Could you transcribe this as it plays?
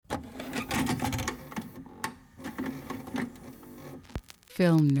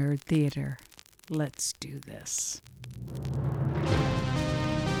Film Nerd Theater. Let's do this.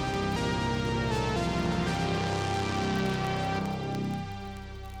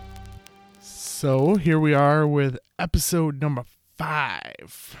 So here we are with episode number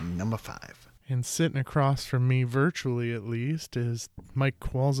 5. Number 5. And sitting across from me, virtually at least, is Mike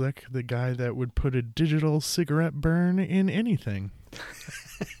Kowalczyk, the guy that would put a digital cigarette burn in anything.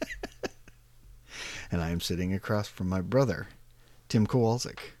 And I am sitting across from my brother, Tim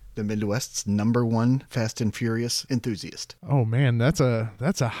Kowalczyk, the Midwest's #1 Fast and Furious enthusiast. Oh man, that's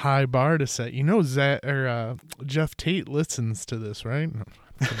a high bar to set. You know, Jeff Tate listens to this, right? No,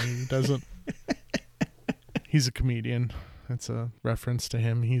 he doesn't. He's a comedian. That's a reference to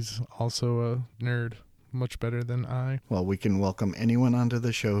him. He's also a nerd, much better than I. Well, we can welcome anyone onto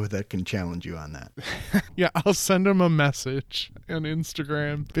the show that can challenge you on that. Yeah, I'll send him a message on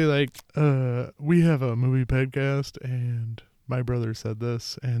Instagram. Be like, we have a movie podcast, and my brother said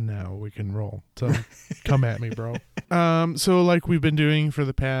this, and now we can roll. So come at me, bro. So like we've been doing for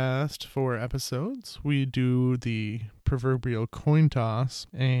the past 4 episodes, we do the proverbial coin toss,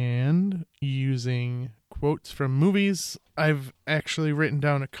 and using quotes from movies. I've actually written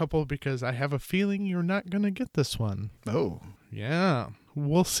down a couple because I have a feeling you're not going to get this one. Oh. Yeah.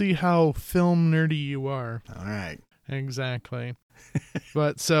 We'll see how film nerdy you are. All right. Exactly.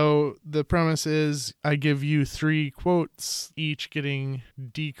 But so the premise is I give you 3 quotes, each getting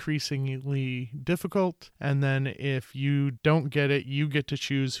decreasingly difficult. And then if you don't get it, you get to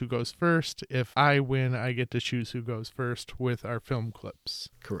choose who goes first. If I win, I get to choose who goes first with our film clips.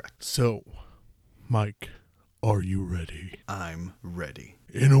 Correct. So, Mike, are you ready? I'm ready.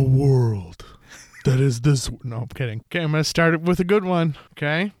 In a world that is this... No, I'm kidding. Okay, I'm going to start it with a good one,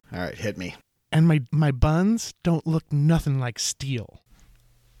 okay? All right, hit me. And my buns don't look nothing like steel.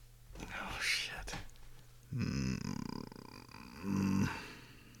 Oh, shit.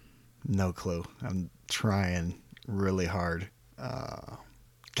 No clue. I'm trying really hard.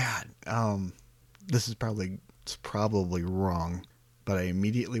 This is probably wrong, but I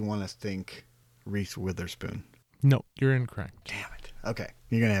immediately want to think Reese Witherspoon. No, you're incorrect. Damn it. Okay,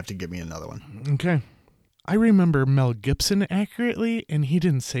 you're going to have to give me another one. Okay. I remember Mel Gibson accurately, and he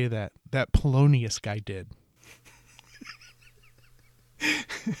didn't say that. That Polonius guy did.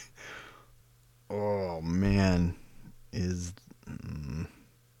 Oh, man.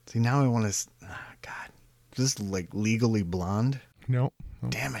 See, now I want to... God. Is this like Legally Blonde? No.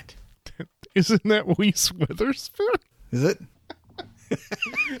 Damn it. Isn't that Reese Witherspoon? Is it?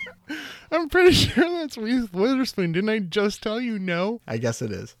 I'm pretty sure that's Reese Witherspoon. Didn't I just tell you no? I guess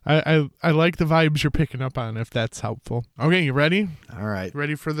it is. I like the vibes you're picking up on, if that's helpful. Okay, you ready? All right.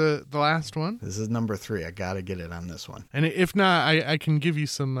 Ready for the last one? This is number 3. I got to get it on this one. And if not, I can give you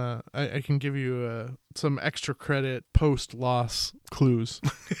some some extra credit post-loss clues.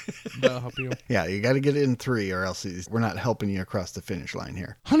 That'll help you. Yeah, you got to get it in 3 or else we're not helping you across the finish line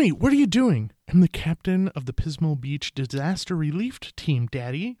here. Honey, what are you doing? I'm the captain of the Pismo Beach Disaster Relief Team,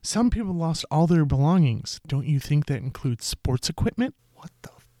 Daddy. Some people lost all their belongings. Don't you think that includes sports equipment? What the...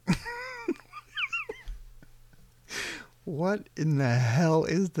 What in the hell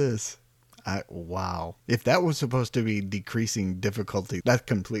is this? Wow. If that was supposed to be decreasing difficulty, that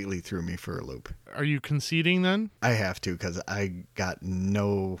completely threw me for a loop. Are you conceding then? I have to because I got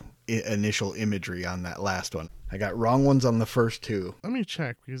no initial imagery on that last one. I got wrong ones on the first 2. Let me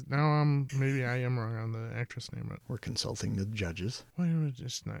check because now maybe I am wrong on the actress name. But we're consulting the judges. Why would I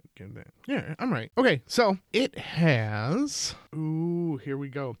just not get that? Yeah, I'm right. Okay, so it has... Ooh, here we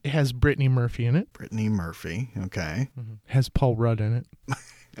go. It has Brittany Murphy in it. Brittany Murphy, okay. Mm-hmm. Has Paul Rudd in it.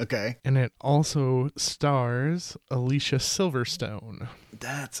 Okay. And it also stars Alicia Silverstone.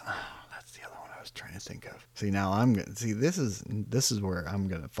 That's the other one I was trying to think of. See, now I'm going to see this is where I'm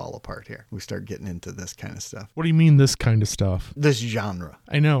going to fall apart here. We start getting into this kind of stuff. What do you mean this kind of stuff? This genre.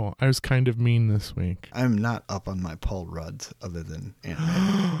 I know. I was kind of mean this week. I'm not up on my Paul Rudds other than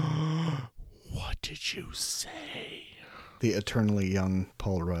Ant-Man. What did you say? The eternally young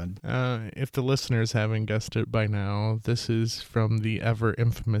Paul Rudd. If the listeners haven't guessed it by now, this is from the ever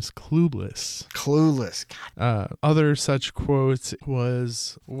infamous Clueless. Clueless. God. Other such quotes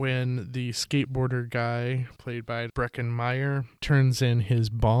was when the skateboarder guy, played by Breckin Meyer, turns in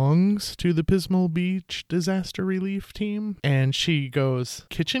his bongs to the Pismo Beach Disaster Relief Team, and she goes,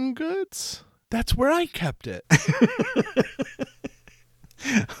 "Kitchen goods? That's where I kept it."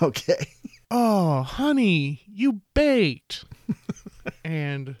 Okay. "Oh, honey, you baked."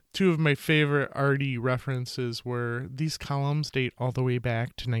 And 2 of my favorite Artie references were, these columns date all the way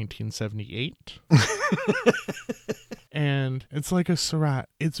back to 1978. And it's like a Surratt.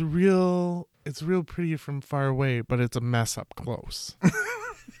 It's real it's real pretty from far away, but it's a mess up close.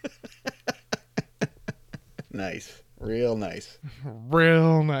 Nice. Real nice.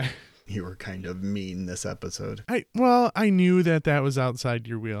 Real nice. You were kind of mean this episode. I knew that was outside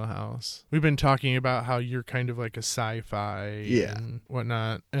your wheelhouse. We've been talking about how you're kind of like a sci-fi and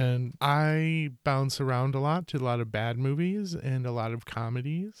whatnot. And I bounce around a lot to a lot of bad movies and a lot of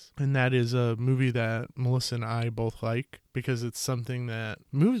comedies. And that is a movie that Melissa and I both like because it's something that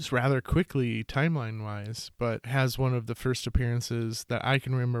moves rather quickly timeline-wise, but has one of the first appearances that I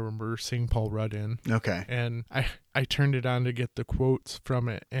can remember seeing Paul Rudd in. Okay. And I turned it on to get the quotes from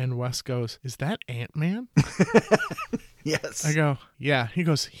it, and Wes goes, "Is that Ant-Man?" Yes. I go, "Yeah." He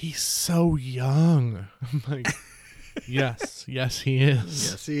goes, "He's so young." I'm like, yes, he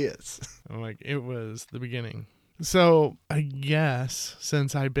is. Yes, he is. I'm like, it was the beginning. So I guess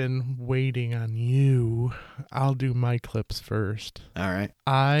since I've been waiting on you, I'll do my clips first. All right.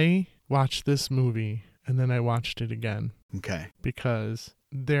 I watched this movie, and then I watched it again. Okay. Because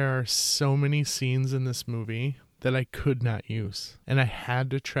there are so many scenes in this movie that I could not use. And I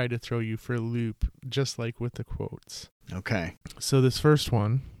had to try to throw you for a loop, just like with the quotes. Okay. So this first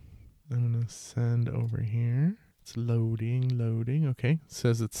one, I'm going to send over here. It's loading. Okay. It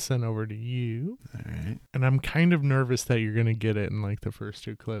says it's sent over to you. All right. And I'm kind of nervous that you're going to get it in like the first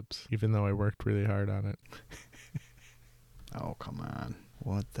two clips, even though I worked really hard on it. Oh, come on.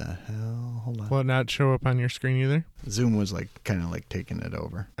 What the hell? Hold on. Will it not show up on your screen either? Zoom was like kind of like taking it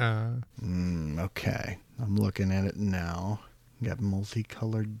over. Okay. I'm looking at it now. Got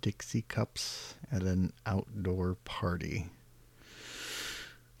multicolored Dixie cups at an outdoor party.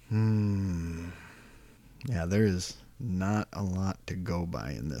 Yeah, there is not a lot to go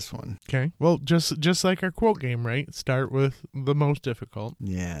by in this one. Okay. Well, just like our quote game, right? Start with the most difficult.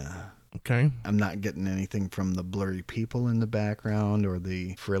 Yeah. Okay. I'm not getting anything from the blurry people in the background or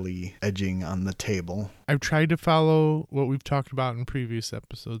the frilly edging on the table. I've tried to follow what we've talked about in previous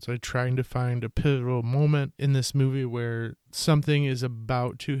episodes. I'm trying to find a pivotal moment in this movie where something is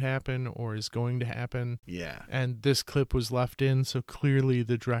about to happen or is going to happen. Yeah. And this clip was left in, so clearly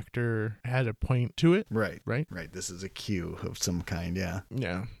the director had a point to it. Right. Right? Right. This is a cue of some kind, yeah.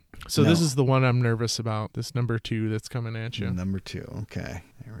 Yeah. So this is the one I'm nervous about, this number 2 that's coming at you. Number 2. Okay.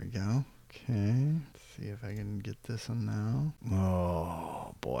 There we go. Okay. Let's see if I can get this one now.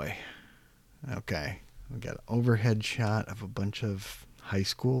 Oh, boy. Okay. We got an overhead shot of a bunch of high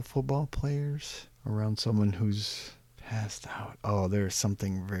school football players around someone who's passed out. Oh, there's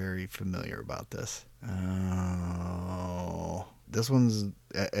something very familiar about this. Oh. This one's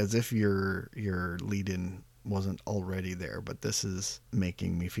as if your lead-in wasn't already there, but this is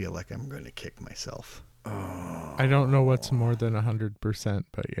making me feel like I'm going to kick myself. Oh. I don't know what's more than 100%,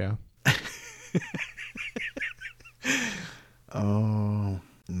 but yeah. Oh,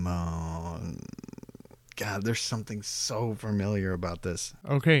 no. God, there's something so familiar about this.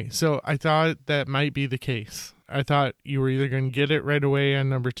 Okay, so I thought that might be the case. I thought you were either going to get it right away on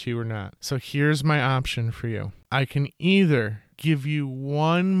number 2 or not. So here's my option for you. I can either give you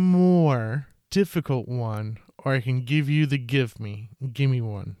one more difficult one, or I can give you the gimme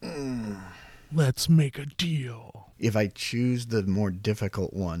one. Let's make a deal. If I choose the more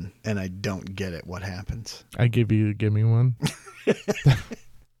difficult one and I don't get it, what happens? I give you the gimme one.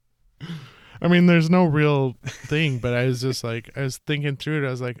 I mean, there's no real thing, but I was just like, I was thinking through it.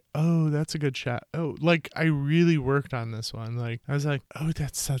 I was like, oh, that's a good shot. Oh, like I really worked on this one. Like I was like, oh,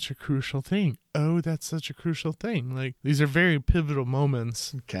 that's such a crucial thing. Oh, that's such a crucial thing. Like these are very pivotal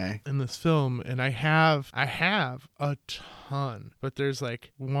moments in this film. And I have a ton, but there's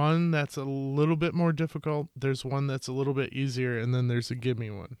like one that's a little bit more difficult. There's one that's a little bit easier. And then there's a gimme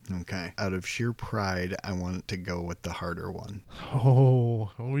one. Okay. Out of sheer pride, I want to go with the harder one.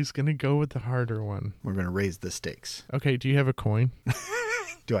 Oh, always going to go with the harder one. We're going to raise the stakes. Okay. Do you have a coin?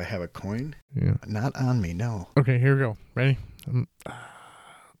 Do I have a coin? Yeah. Not on me, no. Okay, here we go. Ready?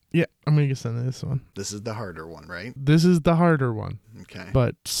 Yeah, I'm going to send this one. This is the harder one, right? This is the harder one. Okay.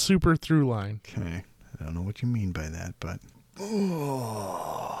 But super through line. Okay. I don't know what you mean by that, but...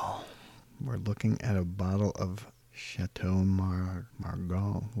 Oh. We're looking at a bottle of Chateau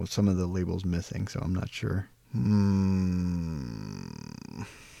Margaux with some of the labels missing, so I'm not sure.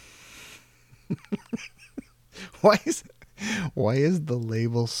 Why is the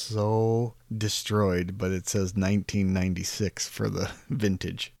label so destroyed, but it says 1996 for the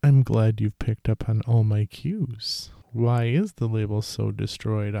vintage? I'm glad you've picked up on all my cues. Why is the label so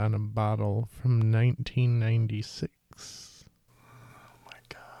destroyed on a bottle from 1996? Oh my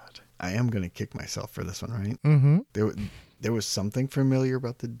God. I am going to kick myself for this one, right? Mm-hmm. There was something familiar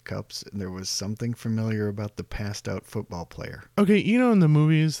about the cups, and there was something familiar about the passed out football player. Okay, you know in the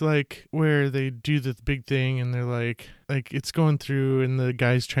movies, like, where they do the big thing and they're like it's going through and the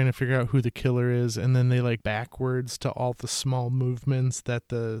guy's trying to figure out who the killer is, and then they like backwards to all the small movements that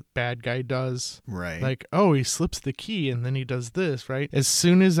the bad guy does. Right. Like, oh, he slips the key and then he does this, right? As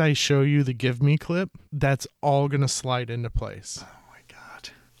soon as I show you the Give Me clip, that's all going to slide into place. Oh my God.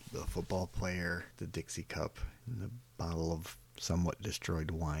 The football player, the Dixie cup, and the bottle of somewhat destroyed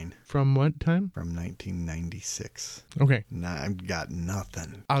wine From what time? from 1996. Okay. Nah, I've got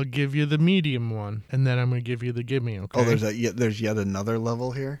nothing. I'll give you the medium one, and then I'm going to give you the Give Me, okay? Oh, there's yet another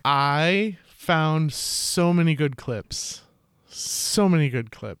level here? I found so many good clips. So many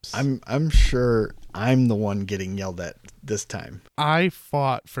good clips. I'm sure I'm the one getting yelled at this time. I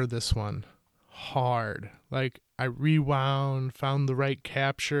fought for this one hard. Like, I rewound, found the right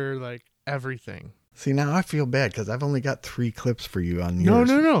capture, like, everything. See, now I feel bad because I've only got 3 clips for you on yours.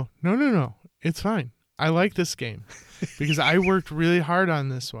 No. It's fine. I like this game because I worked really hard on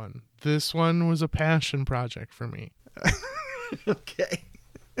this one. This one was a passion project for me. Okay.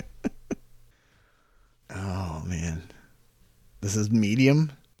 Oh, man. This is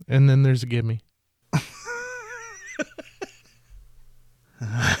medium? And then there's a Give Me.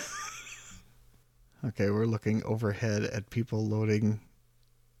 Okay, we're looking overhead at people loading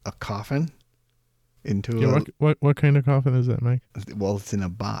a coffin into Yeah, what kind of coffin is that, Mike? well, it's in a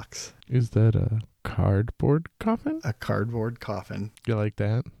box. Is that a cardboard coffin? A cardboard coffin. You like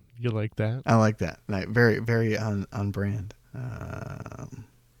that? I like that. Very, very on brand.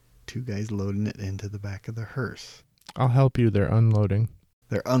 2 guys loading it into the back of the hearse. I'll help you. They're unloading.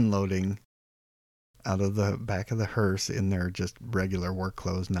 They're unloading out of the back of the hearse in their just regular work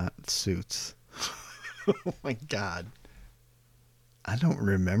clothes, not suits. Oh my God. I don't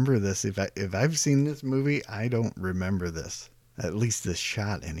remember this. If I've seen this movie, I don't remember this. At least this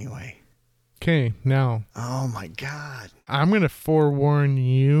shot anyway. Okay, now Oh my God. I'm going to forewarn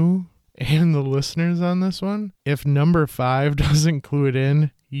you and the listeners on this one. If number 5 doesn't clue it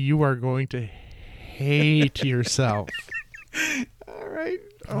in, you are going to hate yourself. All right.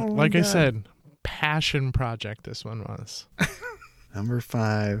 Oh my Like I God. said, passion project this one was. Number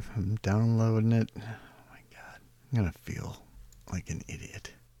 5. I'm downloading it. Oh my God. I'm going to feel like an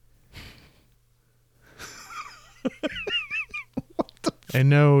idiot. And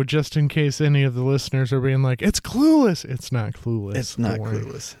no, just in case any of the listeners are being like, it's Clueless. It's not Clueless. It's not Don't worry.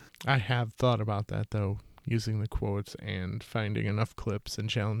 Clueless. I have thought about that, though, using the quotes and finding enough clips and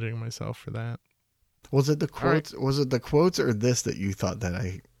challenging myself for that. Was it the quotes? right. Was it the quotes or this that you thought that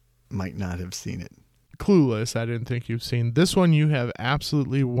I might not have seen it? Clueless, I didn't think you've seen. This one you have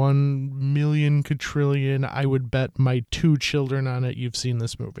absolutely 1,000,000 quadrillion. I would bet my 2 children on it you've seen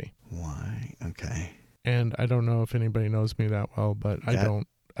this movie. Why? Okay. And I don't know if anybody knows me that well, but I don't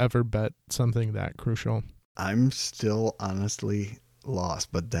ever bet something that crucial. I'm still honestly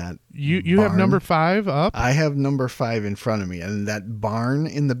lost, but that You have barn- number 5 up? I have number 5 in front of me, and that barn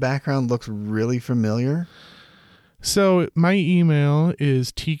in the background looks really familiar. So my email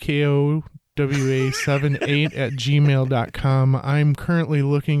is tkowwa78@gmail.com. I'm currently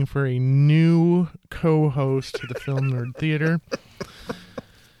looking for a new co-host to the Film Nerd Theater.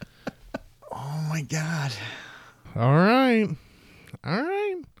 Oh my God. All right.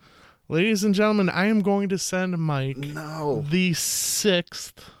 Ladies and gentlemen, I am going to send Mike No. the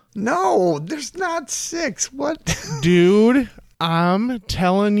 6th. No, there's not 6. What? Dude, I'm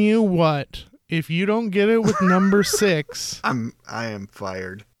telling you what. If you don't get it with number 6, I am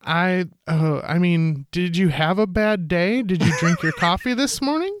fired. I mean, did you have a bad day? Did you drink your coffee this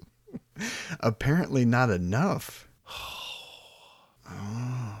morning? Apparently not enough.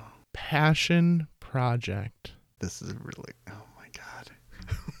 Passion project. This is really, oh my God.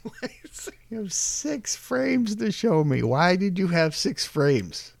 You have 6 frames to show me. Why did you have 6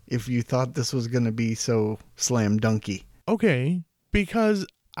 frames if you thought this was going to be so slam dunky? Okay, because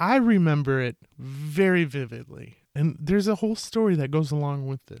I remember it very vividly. And there's a whole story that goes along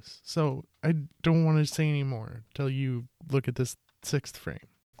with this. So I don't want to say any more until you look at this 6th frame.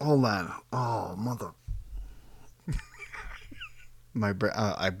 Hold on. Oh, mother.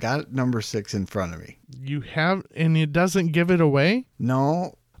 I've got number 6 in front of me. You have, and it doesn't give it away?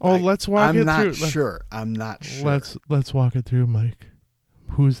 No. Oh, let's walk it through. I'm not sure. Let's walk it through, Mike.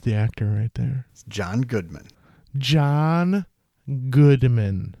 Who's the actor right there? It's John Goodman. John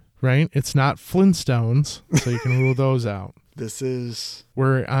Goodman, right? It's not Flintstones, so you can rule those out. This is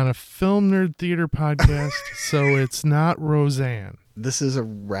We're on a Film Nerd Theater podcast, so it's not Roseanne.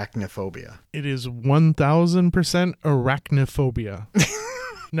 arachnophobia. It is 1,000% arachnophobia.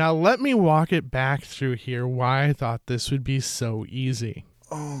 Now let me walk it back through here why I thought this would be so easy.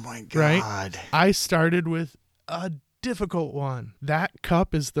 Oh my God. Right? I started with a difficult one. That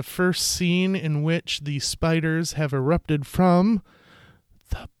cup is the first scene in which the spiders have erupted from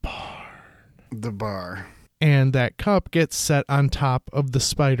the barn. The bar. And that cup gets set on top of the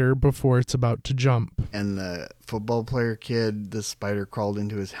spider before it's about to jump. And the football player kid, the spider crawled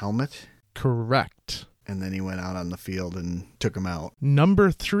into his helmet. Correct. And then he went out on the field and took him out. Number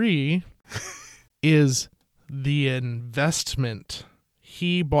 3 is the investment.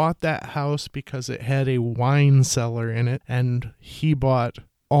 He bought that house because it had a wine cellar in it, and he bought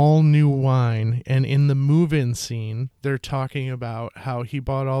all new wine. And in the move-in scene, they're talking about how he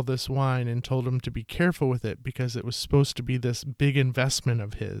bought all this wine and told him to be careful with it because it was supposed to be this big investment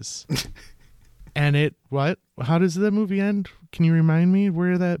of his. And it, what? How does that movie end? Can you remind me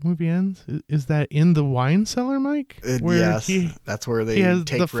where that movie ends? Is that in the wine cellar, Mike? Where yes, that's where they has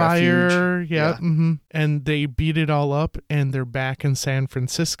take the refuge. Fire. Yeah. Mm-hmm. And they beat it all up, and they're back in San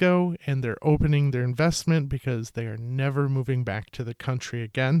Francisco, and they're opening their investment because they are never moving back to the country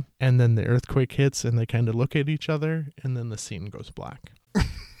again. And then the earthquake hits, and they kind of look at each other, and then the scene goes black.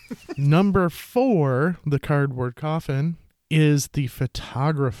 Number 4, the cardboard coffin, is the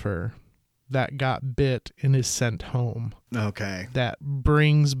photographer that got bit and is sent home. Okay. That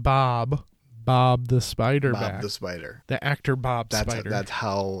brings Bob the spider back. Bob the spider. The actor Bob Spider. That's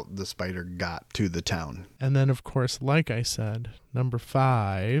how the spider got to the town. And then, of course, like I said, number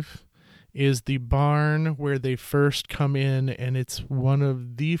 5 is the barn where they first come in, and it's one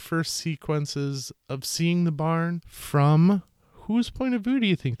of the first sequences of seeing the barn from... Whose point of view do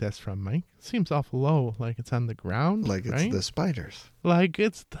you think that's from, Mike? It seems awful low, like it's on the ground. Like it's right? the spiders. Like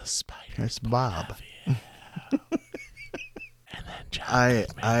it's the spiders. It's Bob. And then John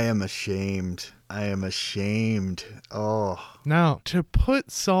I am ashamed. I am ashamed. Oh. Now, to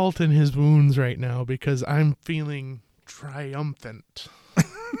put salt in his wounds right now, because I'm feeling triumphant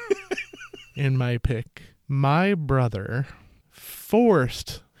in my pick, my brother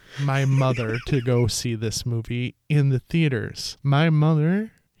forced my mother to go see this movie in the theaters. My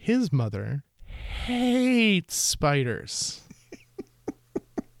mother, his mother, hates spiders.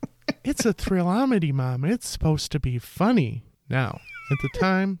 It's a thrillamedy, Mom. It's supposed to be funny. Now, at the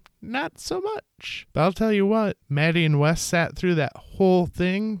time, not so much. But I'll tell you what, Maddie and Wes sat through that whole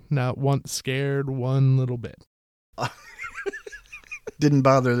thing, not once scared one little bit. Didn't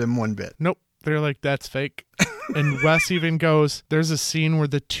bother them one bit. Nope. They're like, that's fake. And Wes even goes, there's a scene where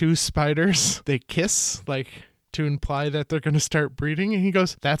the 2 spiders, they kiss, like to imply that they're going to start breeding. And he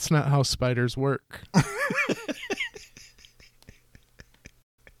goes, that's not how spiders work.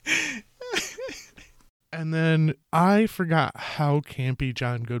 And then I forgot how campy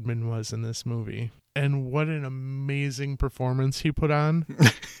John Goodman was in this movie. And what an amazing performance he put on.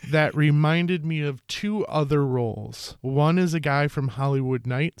 That reminded me of 2 other roles. One is a guy from Hollywood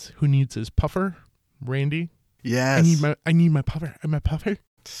Nights who needs his puffer, Randy. Yes. I need my puffer. I'm a puffer.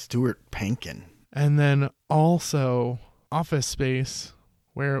 Stuart Pankin. And then also Office Space,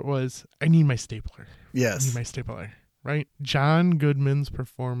 where it was, I need my stapler. Yes. I need my stapler. Right? John Goodman's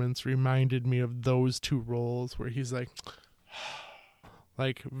performance reminded me of those 2 roles where he's like...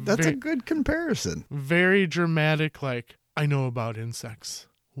 Like that's a good comparison. Very dramatic, like, I know about insects.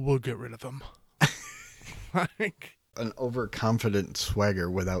 We'll get rid of them. Like an overconfident swagger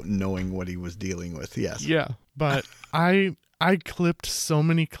without knowing what he was dealing with. Yes. Yeah. But I clipped so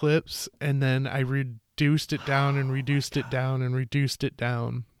many clips, and then I reduced it down and reduced it down and reduced it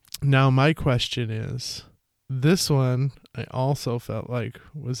down. Now my question is, this one I also felt like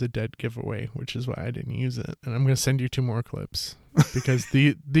was a dead giveaway, which is why I didn't use it. And I'm going to send you 2 more clips because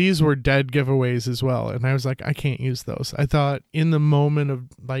these were dead giveaways as well. And I was like, I can't use those. I thought in the moment of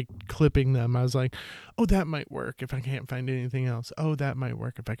like clipping them, I was like, oh, that might work if I can't find anything else. Oh, that might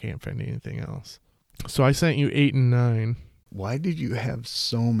work if I can't find anything else. So I sent you 8 and 9. Why did you have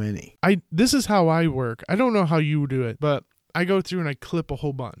so many? This is how I work. I don't know how you do it, but I go through and I clip a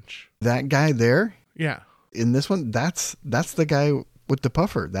whole bunch. That guy there? Yeah. In this one, that's the guy with the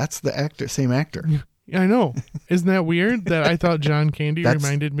puffer. That's the actor, same actor. Yeah, I know. Isn't that weird that I thought John Candy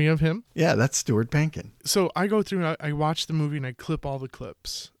reminded me of him? Yeah, that's Stuart Pankin. So I go through and I watch the movie and I clip all the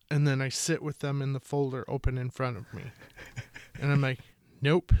clips. And then I sit with them in the folder open in front of me. And I'm like,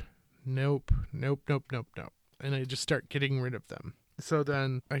 nope. And I just start getting rid of them. So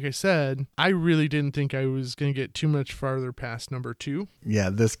then, like I said, I really didn't think I was going to get too much farther past number 2. Yeah,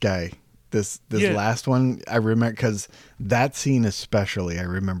 this guy. This last one, I remember, because that scene especially, I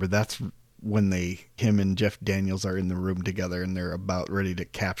remember that's when him and Jeff Daniels are in the room together and they're about ready to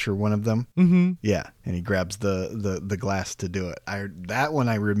capture one of them. Mm-hmm. Yeah, and he grabs the glass to do it. That one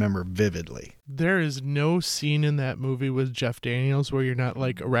I remember vividly. There is no scene in that movie with Jeff Daniels where you're not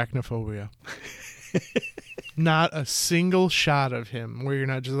like arachnophobia. Not a single shot of him where you're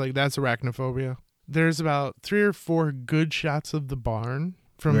not just like, that's arachnophobia. There's about 3 or 4 good shots of the barn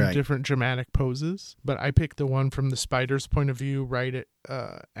from different dramatic poses, but I picked the one from the spider's point of view right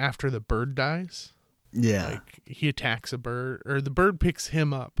after the bird dies. Yeah. Like he attacks a bird, or the bird picks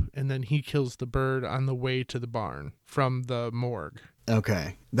him up, and then he kills the bird on the way to the barn from the morgue.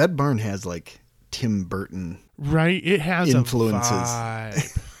 Okay. That barn has like Tim Burton. Right? It has influences. A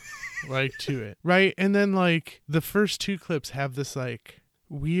vibe like to it. Right? And then like the first 2 clips have this like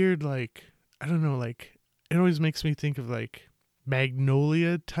weird, like, I don't know, like it always makes me think of like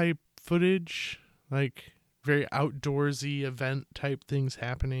Magnolia type footage, like very outdoorsy event type things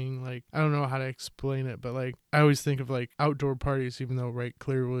happening. Like, I don't know how to explain it, but like I always think of like outdoor parties, even though right,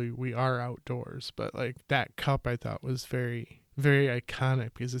 clearly we are outdoors. But like that cup I thought was very, very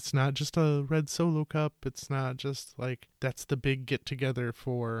iconic because it's not just a red Solo cup. It's not just like that's the big get together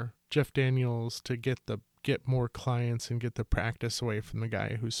for Jeff Daniels to get more clients and get the practice away from the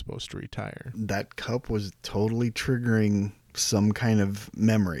guy who's supposed to retire. That cup was totally triggering some kind of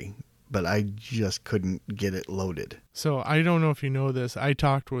memory, but I just couldn't get it loaded. So I don't know if you know this. I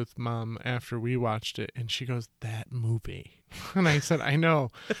talked with Mom after we watched it, and she goes, that movie. And I said, I know.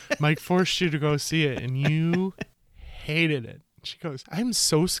 Mike forced you to go see it, and you hated it. She goes, I'm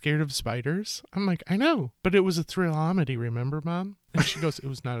so scared of spiders. I'm like, I know, but it was a thrill-omedy, remember, Mom? And she goes, it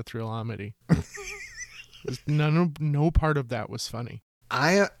was not a thrill-omedy. No part of that was funny.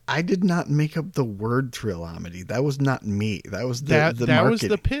 I did not make up the word thrill-omedy. That was not me. That was the that marketing. was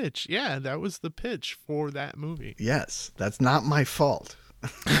the pitch. Yeah, that was the pitch for that movie. Yes, that's not my fault.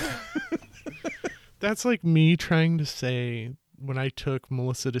 That's like me trying to say when I took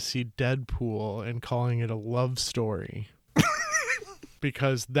Melissa to see Deadpool and calling it a love story.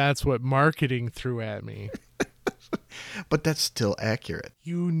 Because that's what marketing threw at me. But that's still accurate.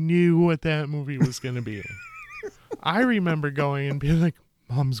 You knew what that movie was going to be. I remember going and being like,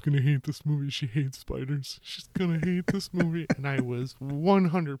 Mom's going to hate this movie. She hates spiders. She's going to hate this movie. And I was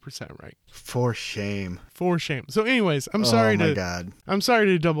 100% right. For shame. For shame. So anyways, I'm sorry God. I'm sorry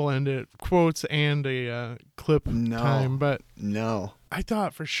to double end it. Quotes and a clip time. But no. I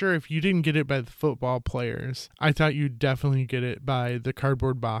thought for sure if you didn't get it by the football players, I thought you'd definitely get it by the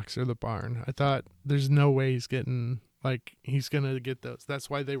cardboard box or the barn. I thought there's no way he's going to get those. That's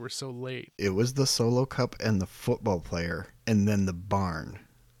why they were so late. It was the Solo cup and the football player, and then the barn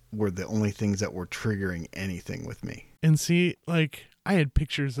were the only things that were triggering anything with me. And see, like, I had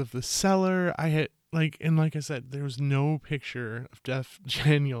pictures of the cellar. I had, like, and like I said, there was no picture of Jeff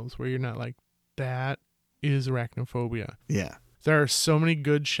Daniels where you're not like, that is arachnophobia. Yeah. There are so many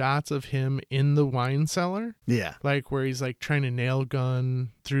good shots of him in the wine cellar. Yeah. Like where he's like trying to nail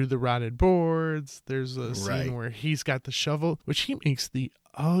gun through the rotted boards. There's a scene where he's got the shovel, which he makes the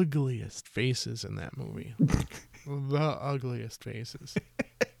ugliest faces in that movie. The ugliest faces.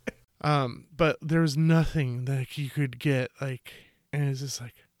 But there's nothing that you could get like, and it's just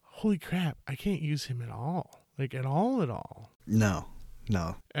like, holy crap, I can't use him at all. Like at all. No.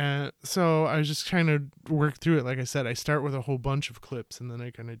 So I was just trying to work through it. Like I said, I start with a whole bunch of clips and then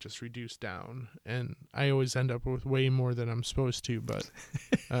I kind of just reduce down. And I always end up with way more than I'm supposed to. But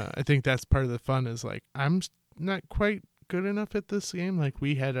I think that's part of the fun is like, I'm not quite good enough at this game. Like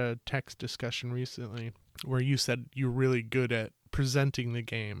we had a text discussion recently where you said you're really good at presenting the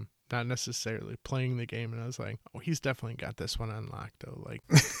game, not necessarily playing the game. And I was like, oh, he's definitely got this one unlocked though. Like...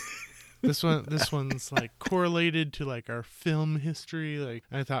 This one's like correlated to like our film history. Like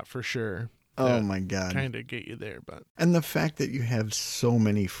I thought for sure. Oh my God. Kind of get you there, but. And the fact that you have so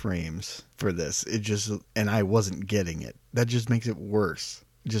many frames for this, and I wasn't getting it. That just makes it worse.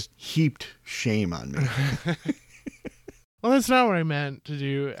 Just heaped shame on me. Well, that's not what I meant to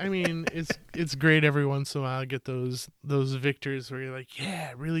do. I mean, it's great every once in a while to get those victories where you're like,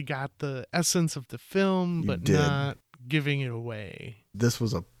 yeah, really got the essence of the film, but not giving it away. This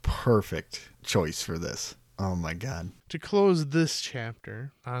was a perfect choice for this. Oh my God. To close this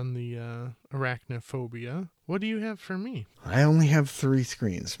chapter on the arachnophobia, what do you have for me? I only have 3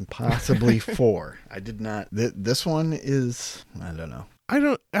 screens, possibly 4. I did not. This one is, I don't know.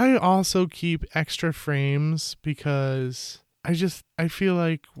 I also keep extra frames because I feel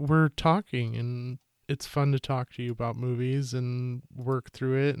like we're talking and it's fun to talk to you about movies and work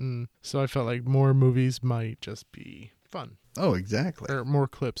through it. And so I felt like more movies might just be fun. Oh, exactly. Or more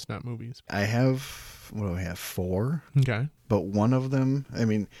clips, not movies. I have, what do I have, 4? Okay. But one of them, I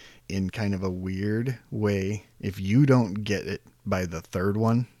mean, in kind of a weird way, if you don't get it by the third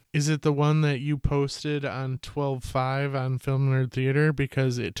one, Is it the one that you posted on 12.5 on Film Nerd Theater?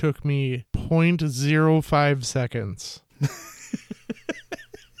 Because it took me 0.05 seconds.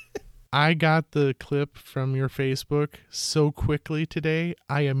 I got the clip from your Facebook so quickly today,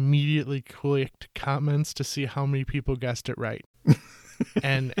 I immediately clicked comments to see how many people guessed it right.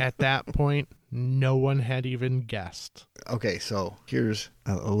 And at that point, no one had even guessed. okay, so here's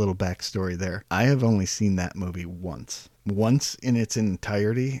a little backstory there. I have only seen that movie once in its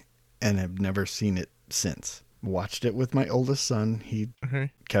entirety, and have never seen it since. Watched it with my oldest son.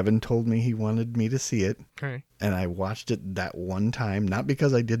 Okay. Kevin told me he wanted me to see it, Okay. and I watched it that one time, not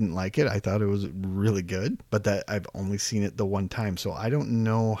because I didn't like it. I thought it was really good, but that I've only seen it the one time. So I don't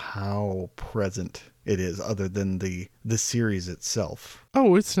know how present it is other than the series itself.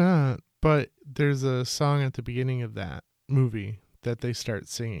 Oh, it's not. But there's a song at the beginning of that movie that they start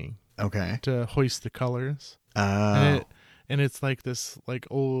singing Okay. to hoist the colors. Oh, And it's like this like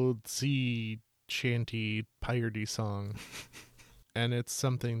old sea shanty piratey song. And it's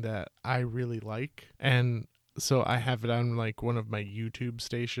something that I really like. And so I have it on like one of my YouTube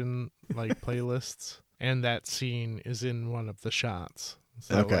station like playlists. And that scene is in one of the shots.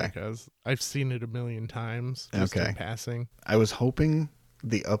 So Okay. like, I've seen it a million times just Okay. in passing. I was hoping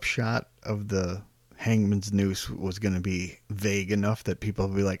the upshot of the Hangman's Noose was going to be vague enough that people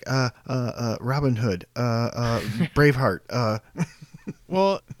would be like, Robin Hood, Braveheart,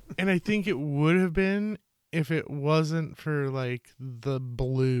 Well, and I think it would have been if it wasn't for like the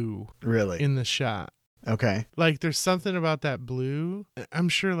blue really? in the shot. Okay. Like there's something about that blue. I'm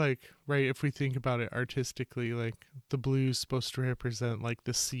sure like, right, if we think about it artistically, like the blue is supposed to represent like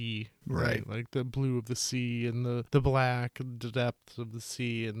the sea, right? Like the blue of the sea and the black, the depth of the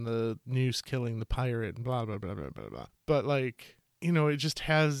sea and the noose killing the pirate and blah, blah, blah, blah, blah, blah. But like, you know, it just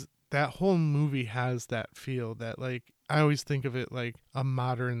has, that whole movie has that feel that like, I always think of it like a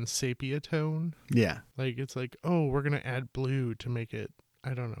modern sepia tone. Yeah. Like it's like, oh, we're going to add blue to make it,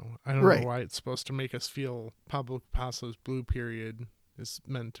 I don't know. I don't Right. know why it's supposed to make us feel, Pablo Picasso's Blue Period is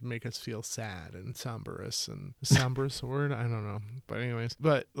meant to make us feel sad and sombrous. And sombrous a word? I don't know. But anyways,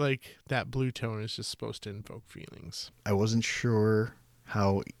 but like that blue tone is just supposed to invoke feelings. I wasn't sure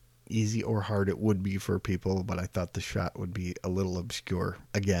how easy or hard it would be for people, but I thought the shot would be a little obscure.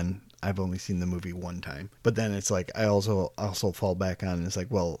 Again, I've only seen the movie one time. But then it's like I also fall back on, it's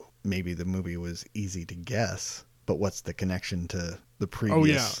like, well, maybe the movie was easy to guess, but what's the connection to the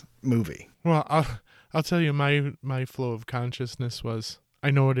previous movie? Well, I'll tell you, my flow of consciousness was,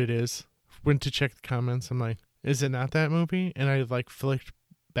 I know what it is. Went to check the comments. I'm like, is it not that movie? And I like flicked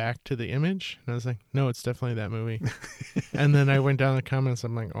back to the image, and I was like, no, it's definitely that movie. And then I went down the comments.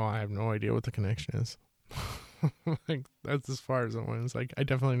 I'm like, oh, I have no idea what the connection is. Like that's as far as it went. It's like I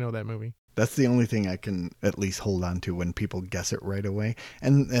definitely know that movie. That's the only thing I can at least hold on to when people guess it right away.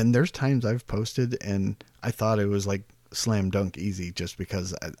 And there's times I've posted and I thought it was like slam dunk easy just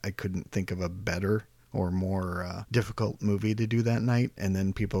because I couldn't think of a better or more difficult movie to do that night. And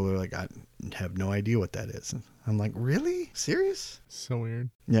then people are like, I have no idea what that is. And I'm like, really? Serious? So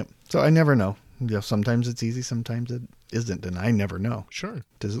weird. Yep. So I never know. You know, sometimes it's easy, sometimes it isn't, and I never know. Sure.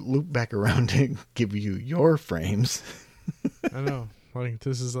 Does it loop back around and give you your frames? I know. Like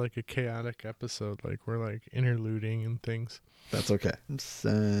this is like a chaotic episode. Like we're like interluding and things. That's okay. I'm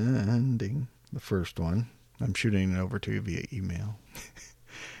sending the first one. I'm shooting it over to you via email.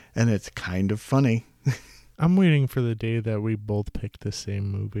 And it's kind of funny. I'm waiting for the day that we both pick the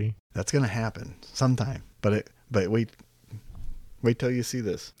same movie. That's going to happen sometime. But wait till you see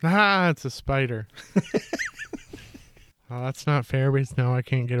this. Ah, it's a spider. Well, that's not fair because now I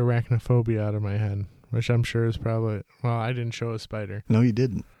can't get arachnophobia out of my head, which I'm sure is probably, well, I didn't show a spider. No, you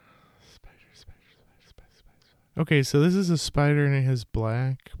didn't. Spider. Okay, so this is a spider and it has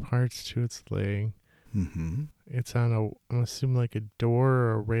black parts to its leg. Mm-hmm. It's on I'm assuming like a door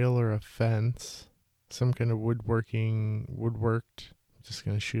or a rail or a fence. Some kind of woodworked. I'm just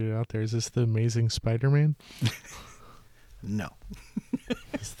going to shoot it out there. Is this the Amazing Spider-Man? No.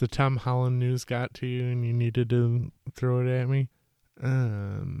 Is the Tom Holland news got to you and you needed to throw it at me?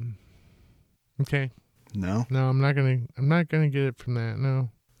 Okay. No. No, I'm not gonna get it from that. No.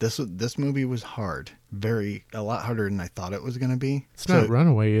 This movie was hard. A lot harder than I thought it was going to be. It's not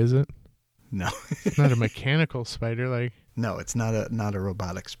Runaway, is it? No. It's not a mechanical spider, like. No, it's not a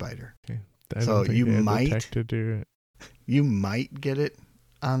robotic spider. Okay. So you they had the might- tech to do it. You might get it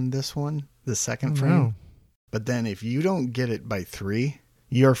on this one, the second frame. No. But then if you don't get it by 3,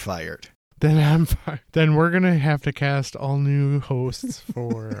 you're fired. then I'm fine. Then we're going to have to cast all new hosts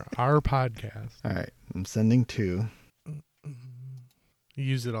for our podcast. All right. I'm sending 2. You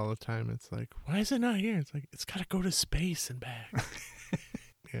use it all the time. It's like, why is it not here? It's like, it's got to go to space and back.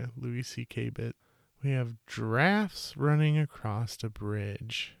 Yeah, Louis C.K. bit. We have giraffes running across a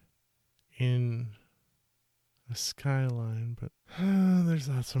bridge in a skyline, but there's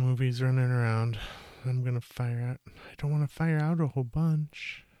lots of movies running around. I'm going to fire out. I don't want to fire out a whole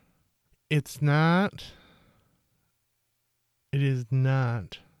bunch. It is not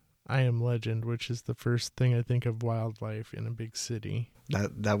I Am Legend, which is the first thing I think of wildlife in a big city.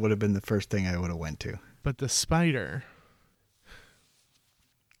 That would have been the first thing I would have went to. But the spider.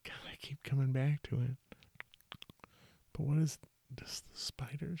 God, I keep coming back to it. But does the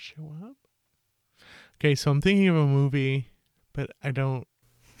spider show up? Okay, so I'm thinking of a movie, but I don't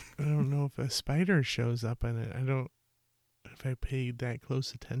know if a spider shows up in it. I don't if I paid that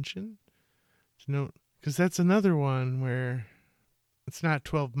close attention. No, because that's another one where it's not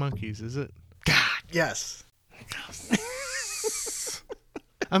 12 Monkeys, is it? God, yes.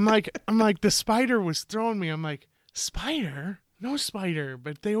 I'm like, the spider was throwing me. I'm like, spider? No spider,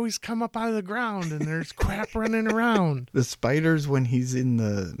 but they always come up out of the ground and there's crap running around. The spiders when he's in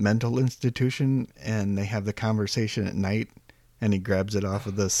the mental institution and they have the conversation at night and he grabs it off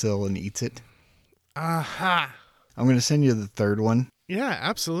of the sill and eats it. Aha. I'm going to send you the third one. Yeah,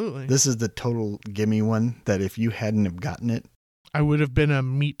 absolutely. This is the total gimme one that if you hadn't have gotten it, I would have been a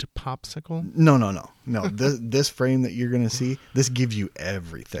meat popsicle. No. This frame that you're going to see, this gives you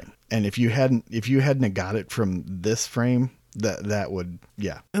everything. And if you hadn't have got it from this frame, that would,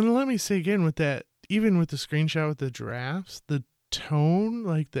 yeah. And let me say again with that, even with the screenshot with the giraffes, the tone,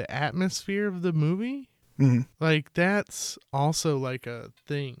 like the atmosphere of the movie, like that's also like a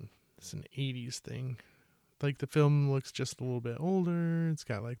thing. It's an 80s thing. Like the film looks just a little bit older. It's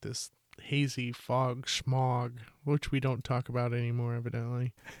got like this hazy fog schmog, which we don't talk about anymore,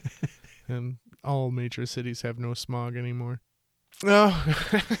 evidently. And all major cities have no smog anymore. Oh,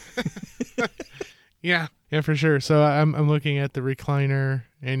 yeah, for sure. So I'm looking at the recliner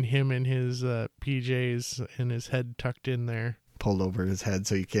and him in his PJs and his head tucked in there, pulled over his head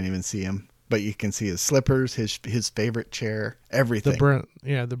so you can't even see him, but you can see his slippers, his favorite chair, everything.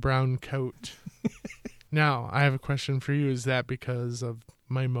 The brown coat. Now, I have a question for you. Is that because of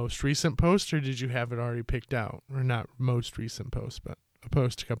my most recent post, or did you have it already picked out? Or not most recent post, but a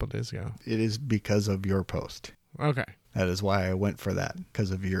post a couple days ago. It is because of your post. Okay. That is why I went for that,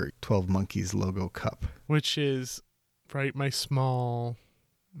 because of your 12 Monkeys logo cup. Which is, right, my small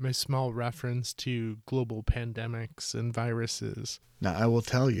reference to global pandemics and viruses. Now, I will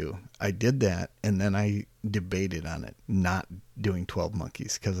tell you, I did that, and then I debated on it, not doing 12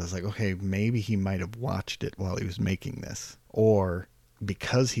 Monkeys, because I was like, okay, maybe he might have watched it while he was making this. Or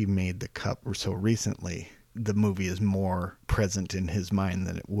because he made the cup so recently, the movie is more present in his mind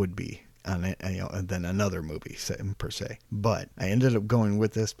than it would be on it, than another movie, per se. But I ended up going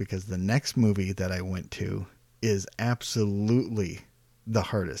with this because the next movie that I went to is absolutely the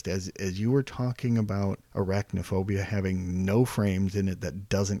hardest. As you were talking about Arachnophobia having no frames in it that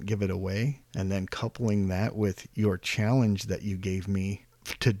doesn't give it away, and then coupling that with your challenge that you gave me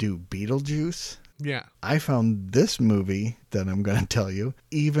to do Beetlejuice, yeah, I found this movie that I'm going to tell you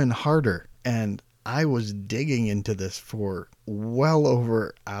even harder. And I was digging into this for well over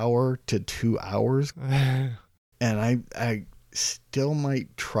an hour to 2 hours. And I still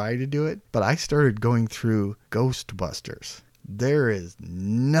might try to do it, but I started going through Ghostbusters. There is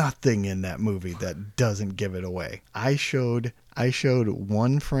nothing in that movie that doesn't give it away. I showed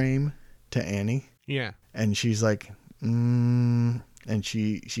one frame to Annie. Yeah. And she's like, and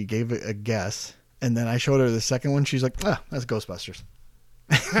she gave it a guess. And then I showed her the second one. She's like, that's Ghostbusters.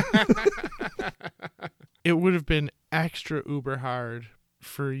 It would have been extra uber hard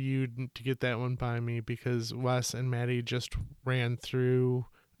for you to get that one by me because Wes and Maddie just ran through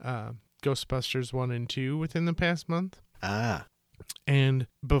Ghostbusters 1 and 2 within the past month. Ah. And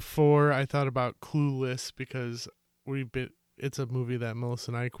before I thought about Clueless, because it's a movie that Melissa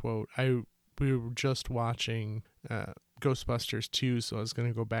and I quote. We were just watching Ghostbusters 2, so I was going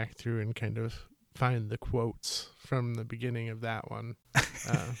to go back through and kind of find the quotes from the beginning of that one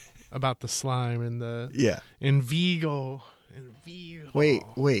about the slime and and Vigo.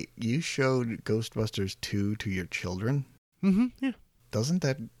 Wait, you showed Ghostbusters 2 to your children? Mm-hmm, yeah. Doesn't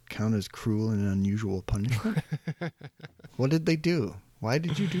that count as cruel and unusual punishment? What did they do? Why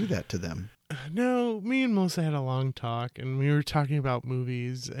did you do that to them? No, me and Melissa had a long talk, and we were talking about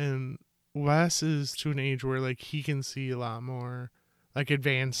movies, and Wes is to an age where, like, he can see a lot more like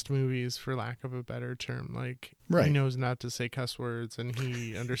advanced movies, for lack of a better term. Like, Right. he knows not to say cuss words, and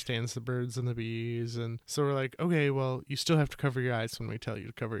he understands the birds and the bees. And so we're like, okay, well, you still have to cover your eyes when we tell you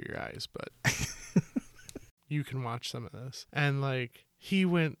to cover your eyes, but you can watch some of this. And like, he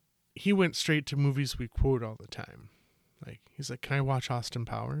went straight to movies we quote all the time. Like, he's like, can I watch Austin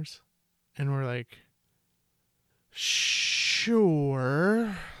Powers? And we're like,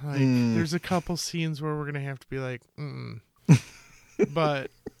 sure. Like, there's a couple scenes where we're gonna have to be like,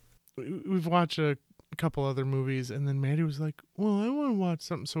 but we've watched a couple other movies, and then Maddie was like, well, I want to watch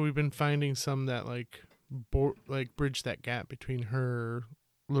something. So we've been finding some that like bridge that gap between her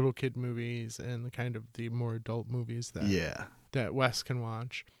little kid movies and the kind of the more adult movies that Wes can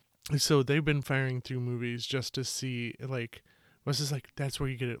watch. So they've been firing through movies just to see, like, Wes is like, that's where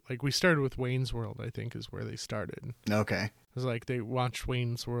you get it. Like, we started with Wayne's World, I think, is where they started. Okay. It was like they watched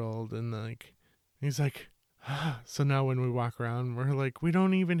Wayne's World, and like, he's like, so now when we walk around, we're like, we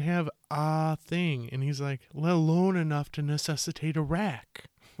don't even have a thing. And he's like, let alone enough to necessitate a rack.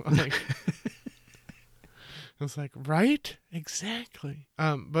 Like, I was like, right? Exactly.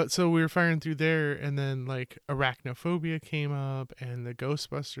 But so we were firing through there, and then like Arachnophobia came up, and the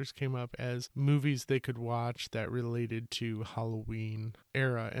Ghostbusters came up as movies they could watch that related to Halloween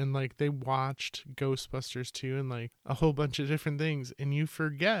era. And like, they watched Ghostbusters 2 and like a whole bunch of different things, and you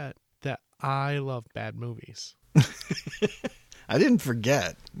forget that I love bad movies. I didn't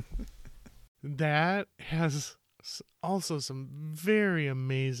forget. That has also some very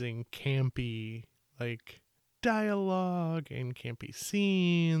amazing campy, like, dialogue and campy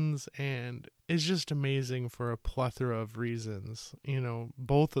scenes, and it's just amazing for a plethora of reasons. You know,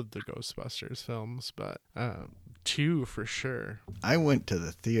 both of the Ghostbusters films, but 2 for sure. I went to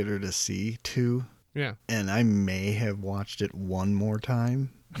the theater to see 2. Yeah. And I may have watched it one more time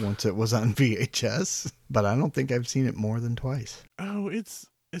once it was on VHS, but I don't think I've seen it more than twice. Oh, it's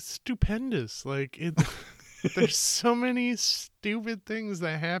stupendous. Like, there's so many stupid things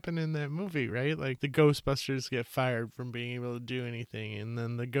that happen in that movie, right? Like, the Ghostbusters get fired from being able to do anything, and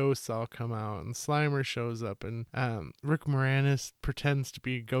then the ghosts all come out, and Slimer shows up, and Rick Moranis pretends to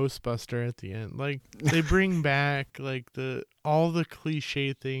be a Ghostbuster at the end. Like, they bring back like all the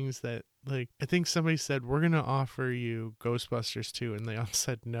cliche things that, like, I think somebody said, we're going to offer you Ghostbusters 2, and they all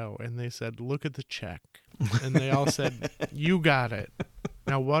said no, and they said, look at the check, and they all said, you got it.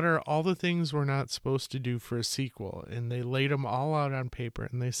 Now, what are all the things we're not supposed to do for a sequel? And they laid them all out on paper,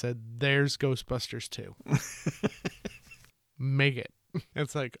 and they said, there's Ghostbusters 2. Make it.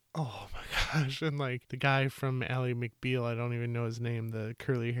 It's like, oh my gosh. And like the guy from Ally McBeal, I don't even know his name, the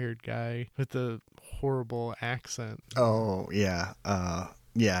curly-haired guy with the horrible accent. Oh, yeah.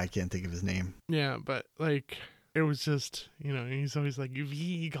 Yeah, I can't think of his name. Yeah, but like, it was just, you know, he's always like,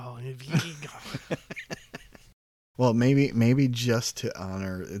 Vigo. Well, maybe just to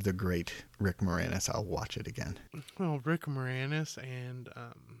honor the great Rick Moranis, I'll watch it again. Well, Rick Moranis and,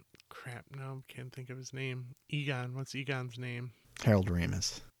 can't think of his name. Egon, what's Egon's name? Harold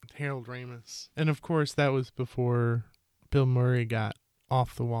Ramis. Harold Ramis. And of course, that was before Bill Murray got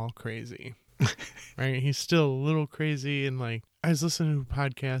off the wall crazy. Right? He's still a little crazy, and like, I was listening to a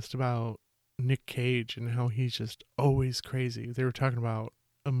podcast about Nick Cage and how he's just always crazy. They were talking about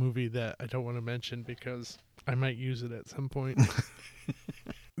a movie that I don't want to mention because I might use it at some point.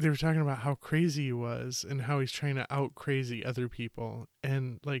 They were talking about how crazy he was and how he's trying to out crazy other people.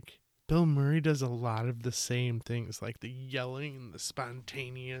 And like, Bill Murray does a lot of the same things, like the yelling and the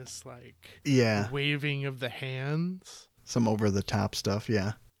spontaneous, like, waving of the hands. Some over the top stuff,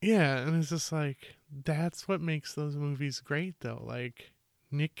 yeah. Yeah, and it's just like, that's what makes those movies great, though. Like,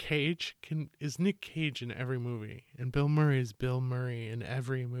 Nick Cage is Nick Cage in every movie, and Bill Murray is Bill Murray in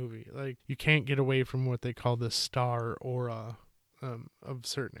every movie. Like, you can't get away from what they call the star aura of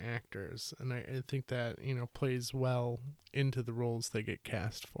certain actors, and I think that, you know, plays well into the roles they get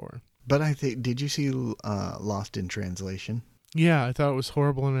cast for. But I think, did you see Lost in Translation? Yeah, I thought it was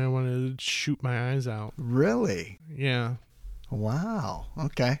horrible, and I wanted to shoot my eyes out. Really? Yeah. Wow.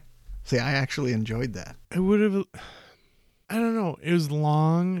 Okay. See, I actually enjoyed that. I would have... I don't know. It was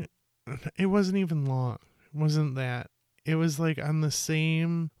long. It wasn't even long. It wasn't that. It was like on the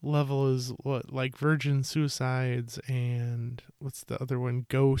same level as like Virgin Suicides and what's the other one?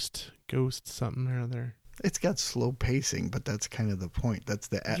 Ghost something or other. It's got slow pacing, but that's kind of the point. That's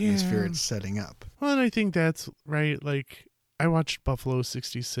the atmosphere it's setting up. Well, and I think that's right. Like, I watched Buffalo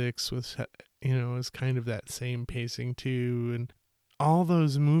 66 with, you know, it's kind of that same pacing too. And all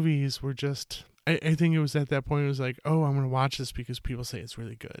those movies were just... I think it was at that point, it was like, oh, I'm going to watch this because people say it's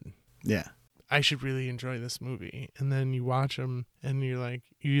really good. Yeah. I should really enjoy this movie. And then you watch them and you're like,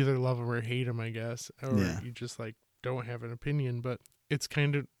 you either love them or hate them, I guess. Or you just like don't have an opinion. But it's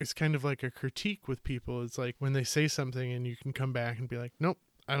kind of like a critique with people. It's like when they say something and you can come back and be like, nope,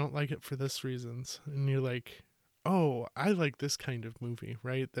 I don't like it for this reasons. And you're like, oh, I like this kind of movie,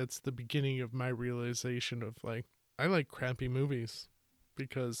 right? That's the beginning of my realization of like, I like crappy movies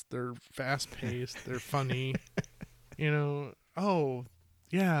because they're fast paced, they're funny, oh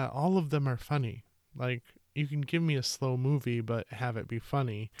yeah, all of them are funny. Like, you can give me a slow movie, but have it be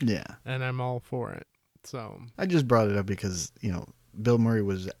funny. Yeah. And I'm all for it. So I just brought it up because, Bill Murray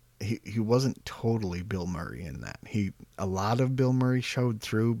was, he wasn't totally Bill Murray in that. A lot of Bill Murray showed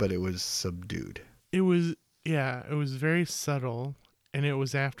through, but it was subdued. it was very subtle, and it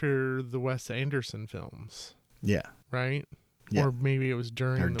was after the Wes Anderson films, Yeah. right? Yeah. Or maybe it was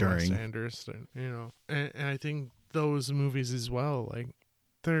during the Wes during. Anderson, and I think those movies as well, like,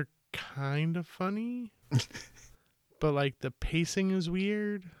 they're kind of funny, but like the pacing is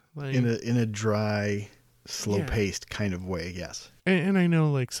weird, like In a dry, slow-paced kind of way, yes. and I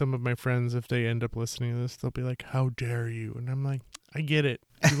know, like, some of my friends, if they end up listening to this, they'll be like, how dare you? And I'm like, I get it.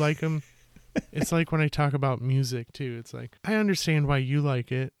 You like them. It's like when I talk about music too. It's like, I understand why you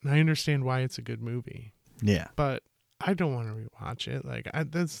like it, and I understand why it's a good movie, Yeah. but I don't want to rewatch it. Like,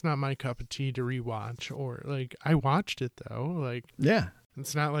 that's not my cup of tea to rewatch. Or like, I watched it though. Like, Yeah.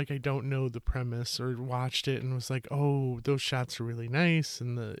 it's not like I don't know the premise or watched it and was like, oh, those shots are really nice,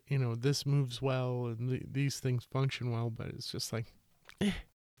 and this moves well, and these things function well. But it's just like,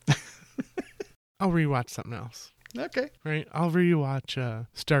 I'll rewatch something else. Okay. Right? I'll rewatch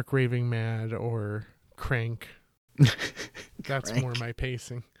Stark Raving Mad or Crank. That's Crank. more my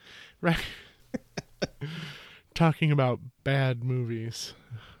pacing. Right? Talking about bad movies.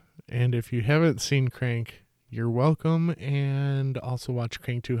 And if you haven't seen Crank, you're welcome. And also watch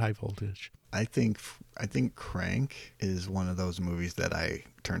Crank 2 High Voltage. I think Crank is one of those movies that I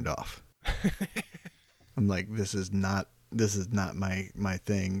turned off. I'm like, this is not my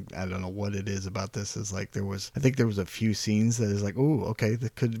thing. I don't know what it is about this. Is like I think there was a few scenes that is like, oh, okay,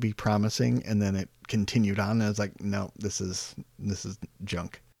 that could be promising, and then it continued on, and I was like, no, this is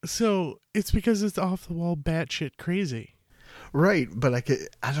junk. So it's because it's off the wall batshit crazy. Right, but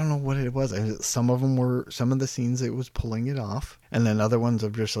I don't know what it was. Some of the scenes it was pulling it off, and then other ones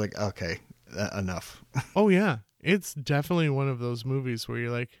of just like, okay, enough. Oh yeah, it's definitely one of those movies where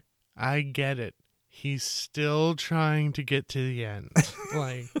you're like, I get it. He's still trying to get to the end.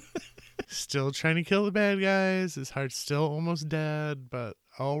 Like, still trying to kill the bad guys. His heart's still almost dead, but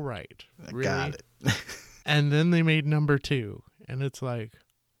all right. Really? Got it. And then they made number 2, and it's like,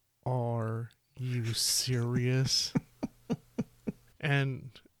 are you serious? And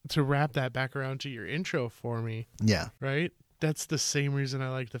to wrap that back around to your intro for me, Yeah. right? That's the same reason I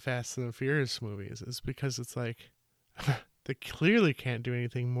like the Fast and the Furious movies, is because it's like, they clearly can't do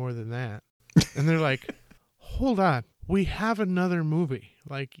anything more than that. And they're like, hold on, we have another movie.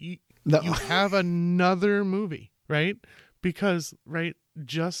 Like, you have another movie, right? Because, right,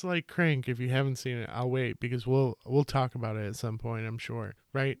 just like Crank, if you haven't seen it, I'll wait, because we'll talk about it at some point, I'm sure,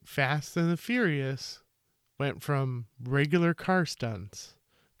 right? Fast and the Furious went from regular car stunts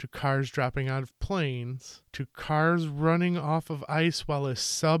to cars dropping out of planes to cars running off of ice while a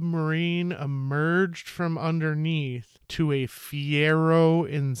submarine emerged from underneath to a Fiero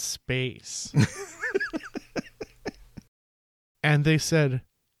in space. And they said,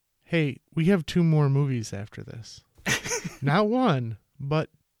 hey, we have 2 more movies after this. Not 1, but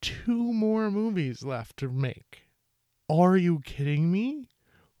 2 more movies left to make. Are you kidding me?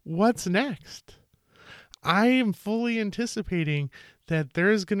 What's next? I am fully anticipating that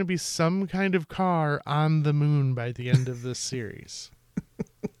there is going to be some kind of car on the moon by the end of this series.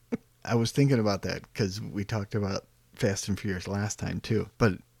 I was thinking about that because we talked about Fast and Furious last time too,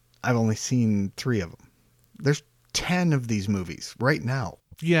 but I've only seen 3 of them. There's 10 of these movies right now.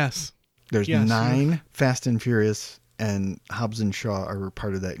 Yes. There's Yes. 9 Fast and Furious, and Hobbs and Shaw are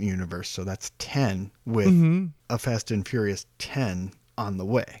part of that universe. So that's 10 with a Fast and Furious 10 on the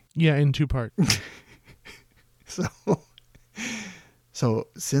way. Yeah, in 2 parts. So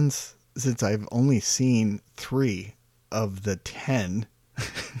since I've only seen 3 of the 10,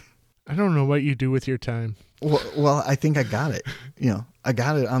 I don't know what you do with your time. well, I think I got it. I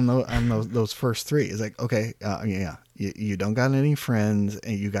got it on those first 3. It's like, okay, yeah, you don't got any friends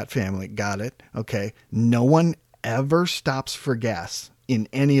and you got family. Got it. Okay. No one ever stops for gas in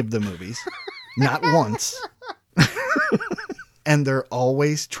any of the movies. Not once. And they're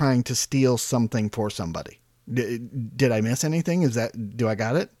always trying to steal something for somebody. Did I miss anything? Do I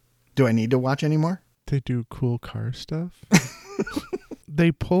got it? Do I need to watch anymore? They do cool car stuff.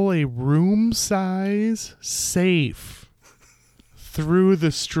 They pull a room size safe through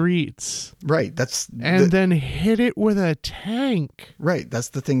the streets Right. That's and then hit it with a tank. right. That's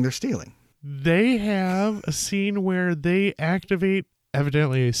the thing they're stealing. They have a scene where they activate,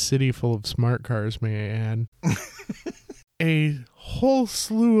 evidently a city full of smart cars, may I add, a whole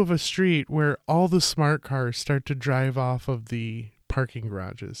slew of a street where all the smart cars start to drive off of the parking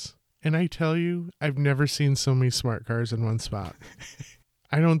garages. And I tell you, I've never seen so many smart cars in one spot.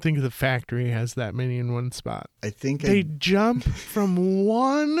 I don't think the factory has that many in one spot. I think They jump from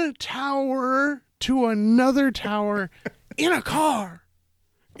one tower to another tower in a car.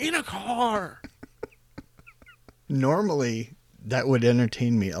 In a car. normally that would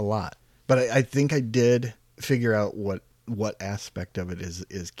entertain me a lot, but I think I did figure out what aspect of it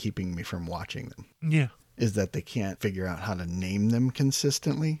is keeping me from watching them. Yeah. Is that they can't figure out how to name them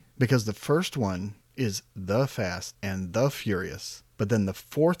consistently, because the first one is The Fast and the Furious, but then the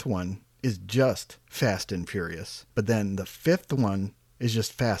fourth one is just Fast and Furious, but then the fifth one is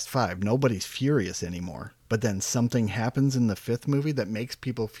just Fast 5. Nobody's furious anymore. But then something happens in the fifth movie that makes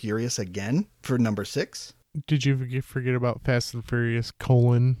people furious again for number 6. Did you forget about Fast and Furious :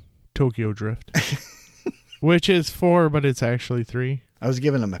 Tokyo Drift? Which is 4, but it's actually 3. I was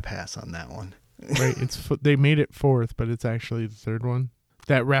giving them a pass on that one. Right, they made it 4th, but it's actually the 3rd one.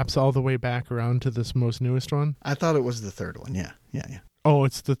 That wraps all the way back around to this most newest one. I thought it was the third one. Yeah. Oh,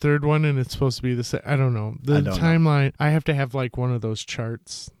 it's the 3rd one, and it's supposed to be the I don't know. The timeline, I have to have like one of those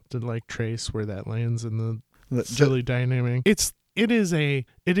charts to like trace where that lands in the silly dynamic. It is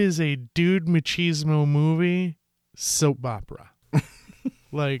a dude machismo movie soap opera.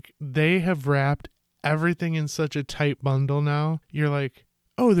 Like, they have wrapped everything in such a tight bundle now. You're like,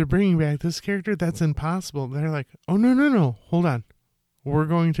 oh, they're bringing back this character? That's impossible. They're like, oh, no, hold on. We're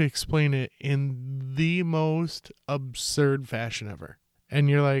going to explain it in the most absurd fashion ever. And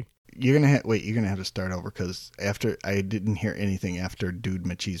you're like, you're gonna have to start over, because after I didn't hear anything after dude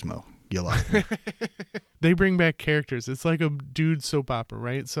machismo. You lost me. They bring back characters. It's like a dude soap opera,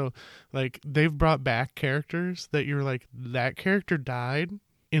 right? So, like, they've brought back characters that you're like, that character died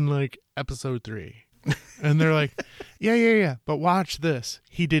in like episode 3. And they're like, yeah, but watch this.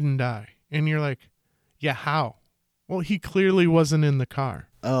 He didn't die. And you're like, yeah, how? Well, he clearly wasn't in the car.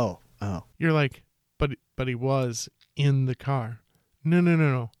 Oh. You're like, but he was in the car.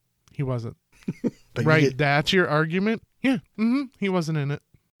 No. He wasn't. Right, that's your argument? Yeah, he wasn't in it.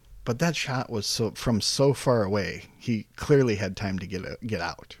 But that shot was from so far away. He clearly had time to get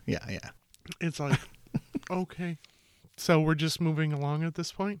out. Yeah. It's like, okay. So we're just moving along at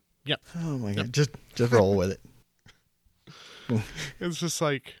this point? Yep. Oh my God. Just roll with it. It's just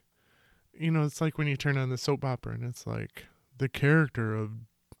like, it's like when you turn on the soap opera and it's like, the character of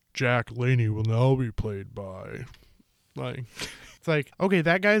Jack Laney will now be played by, like, it's like, okay,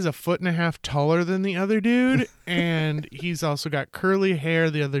 that guy's 1.5 feet taller than the other dude, and he's also got curly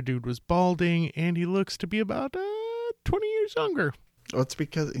hair. The other dude was balding, and he looks to be about 20 years younger. Well, it's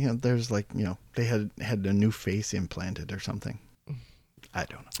because, there's like, they had a new face implanted or something. I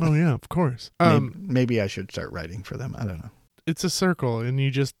don't know. Oh, yeah, of course. Maybe I should start writing for them. I don't know. It's a circle, and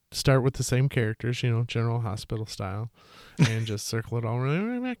you just start with the same characters, General Hospital style, and just circle it all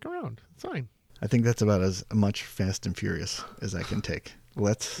right back around. It's fine. I think that's about as much Fast and Furious as I can take.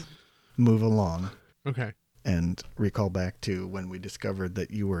 Let's move along. Okay. And recall back to when we discovered that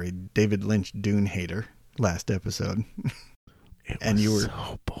you were a David Lynch Dune hater last episode. You were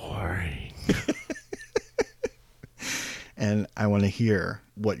so boring. And I want to hear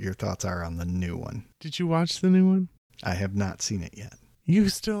what your thoughts are on the new one. Did you watch the new one? I have not seen it yet. You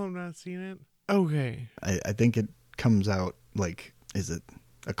still have not seen it? Okay. I think it comes out, like, is it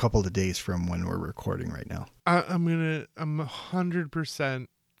a couple of days from when we're recording right now? I'm 100%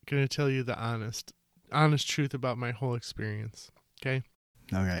 gonna tell you the honest truth about my whole experience. Okay.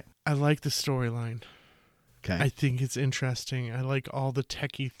 Okay. I like the storyline. Okay. I think it's interesting. I like all the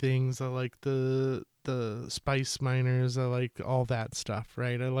techie things. I like the spice miners. I like all that stuff,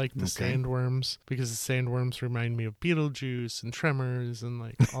 right? I like the sandworms, because the sandworms remind me of Beetlejuice and Tremors and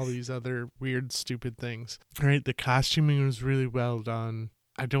like all these other weird, stupid things. Right? The costuming was really well done.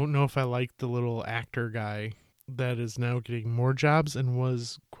 I don't know if I like the little actor guy that is now getting more jobs and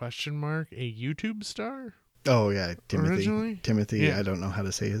was (?) a YouTube star. Oh yeah, Timothy. Originally? Timothy. Yeah. I don't know how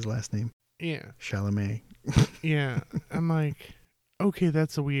to say his last name. Yeah. Chalamet. Yeah. I'm like, okay,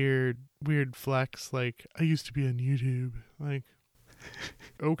 that's a weird flex. Like, I used to be on YouTube. Like,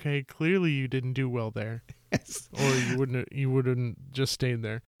 okay, clearly you didn't do well there. Yes. Or you wouldn't just stayed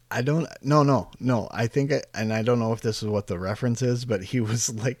there. I don't. No. I think, and I don't know if this is what the reference is, but he was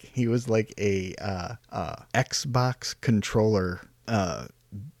like a Xbox controller, a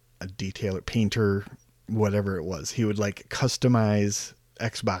detailer, painter whatever it was. He would like customize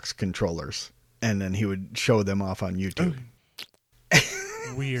Xbox controllers and then he would show them off on YouTube.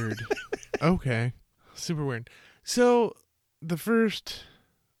 Weird. Okay. Super weird. So the first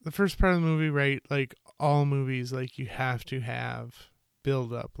part of the movie, right? Like all movies, like you have to have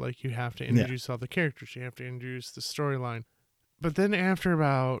build up. Like you have to introduce all the characters. You have to introduce the storyline. But then after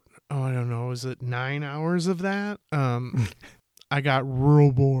about, I don't know, was it 9 hours of that? I got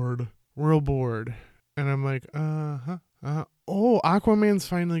real bored. And I'm like, oh, Aquaman's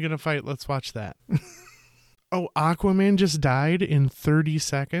finally going to fight. Let's watch that. Oh, Aquaman just died in 30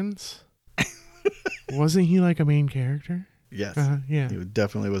 seconds? Wasn't he like a main character? Yes. Yeah. He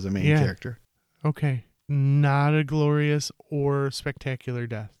definitely was a main character. Okay. Not a glorious or spectacular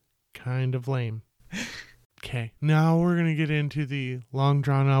death. Kind of lame. Okay. Now we're going to get into the long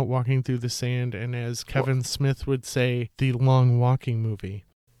drawn out walking through the sand, and as Kevin Smith would say, the long walking movie.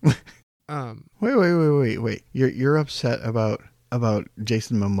 Wait. You're upset about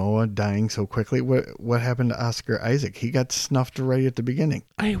Jason Momoa dying so quickly? What happened to Oscar Isaac? He got snuffed right at the beginning.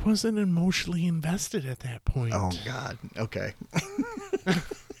 I wasn't emotionally invested at that point. Oh God. Okay.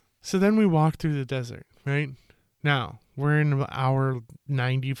 So then we walk through the desert, right? Now, we're in hour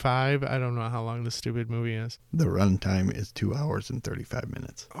 95. I don't know how long the stupid movie is. The runtime is 2 hours and 35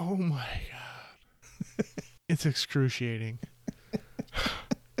 minutes. Oh my God. It's excruciating.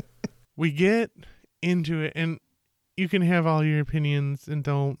 We get into it, and you can have all your opinions and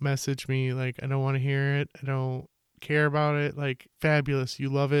don't message me. Like, I don't want to hear it. I don't care about it. Like, fabulous. You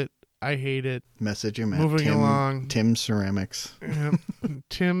love it. I hate it. Message him Moving at along. Tim's Ceramics. Yep.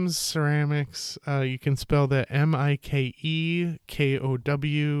 Tim's Ceramics. You can spell that MIKEKOWAL.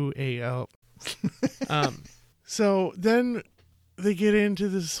 So then they get into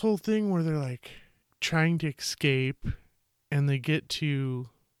this whole thing where they're like trying to escape, and they get to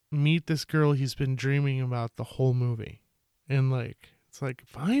meet this girl he's been dreaming about the whole movie. And like, it's like,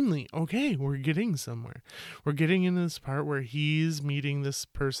 finally, okay, we're getting somewhere. We're getting into this part where he's meeting this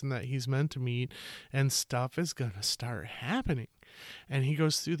person that he's meant to meet, and stuff is going to start happening. And he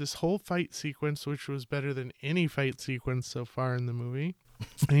goes through this whole fight sequence, which was better than any fight sequence so far in the movie.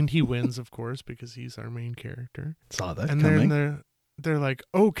 And he wins, of course, because he's our main character. Saw that and coming. They're like,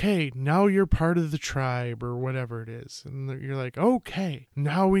 okay, now you're part of the tribe or whatever it is. And you're like, okay,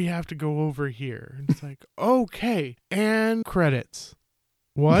 now we have to go over here. And it's like, okay, and credits.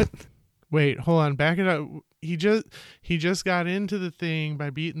 What? Wait, hold on, back it up. He just got into the thing by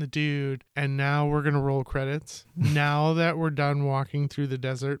beating the dude, and now we're going to roll credits. Now that we're done walking through the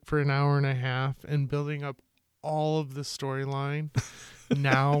desert for an hour and a half and building up all of the storyline,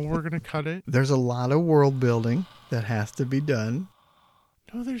 now we're going to cut it. There's a lot of world building that has to be done.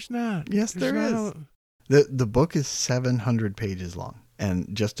 No, there's not. Yes, there is. The book is 700 pages long.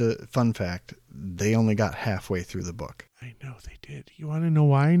 And just a fun fact, they only got halfway through the book. I know they did. You want to know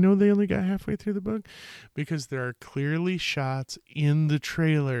why I know they only got halfway through the book? Because there are clearly shots in the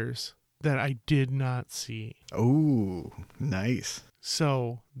trailers that I did not see. Oh, nice.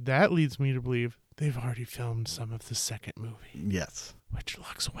 So that leads me to believe they've already filmed some of the second movie. Yes. Which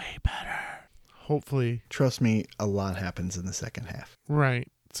looks way better. Hopefully. Trust me, a lot happens in the second half. Right.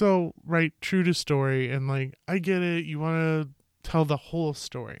 So, right, true to story. And like, I get it. You want to tell the whole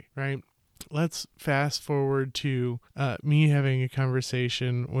story, right? Let's fast forward to me having a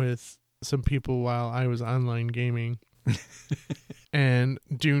conversation with some people while I was online gaming. And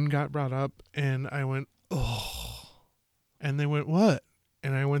Dune got brought up, and I went, oh. And they went, what?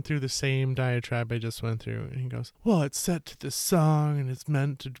 And I went through the same diatribe I just went through. And he goes, well, it's set to this song, and it's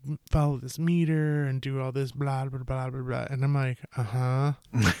meant to follow this meter and do all this blah, blah, blah, blah, blah. And I'm like, uh-huh.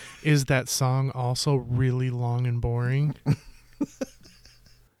 Is that song also really long and boring?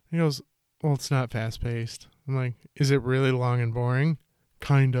 He goes, well, it's not fast-paced. I'm like, is it really long and boring?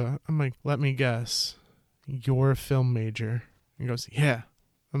 Kinda. I'm like, let me guess. You're a film major. He goes, yeah.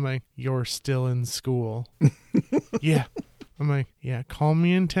 I'm like, you're still in school. Yeah. I'm like, yeah, call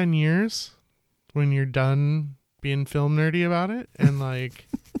me in 10 years when you're done being film nerdy about it and like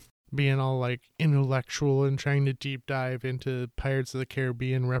being all like intellectual and trying to deep dive into Pirates of the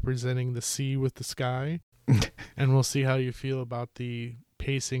Caribbean representing the sea with the sky. And we'll see how you feel about the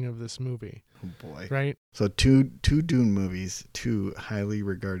pacing of this movie. Oh boy. Right? So two Dune movies, two highly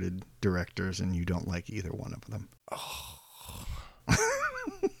regarded directors, and you don't like either one of them. Oh.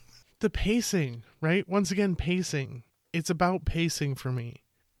 The pacing, right? Once again, pacing. It's about pacing for me.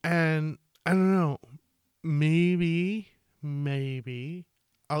 And I don't know, maybe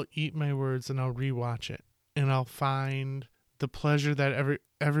I'll eat my words and I'll rewatch it. And I'll find the pleasure that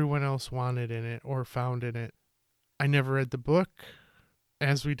everyone else wanted in it or found in it. I never read the book.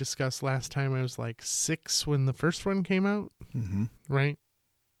 as we discussed last time, I was like 6 when the first one came out, Mm-hmm. right?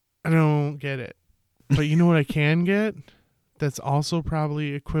 I don't get it. But you know what I can get? That's also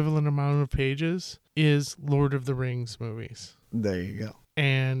probably equivalent amount of pages is Lord of the Rings movies There you go.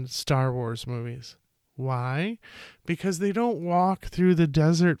 and Star Wars movies. Why? Because they don't walk through the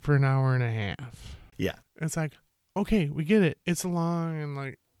desert for an hour and a half. Yeah. It's like, okay, we get it. It's long and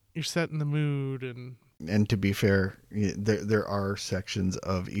like you're setting the mood And to be fair, there are sections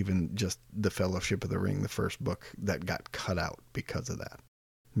of even just the Fellowship of the Ring, the first book, that got cut out because of that.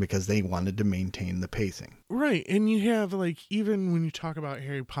 Because they wanted to maintain the pacing. right. And you have like, even when you talk about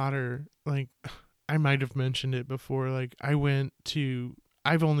Harry Potter, like I might have mentioned it before, like I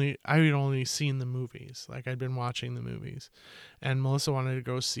had only seen the movies. Like I'd been watching the movies. And Melissa wanted to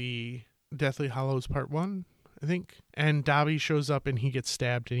go see Deathly Hallows Part 1, I think. And Dobby shows up and he gets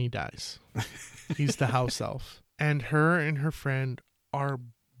stabbed and he dies. He's the house elf. And her and her friend are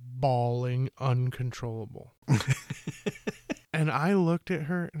bawling uncontrollable. And I looked at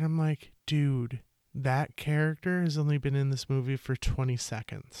her and I'm like, dude, that character has only been in this movie for 20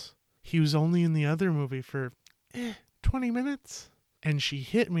 seconds. He was only in the other movie for 20 minutes. And she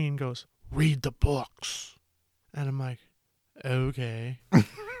hit me and goes, read the books. And I'm like, okay.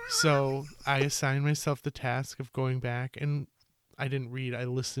 So I assigned myself the task of going back, and I didn't read, I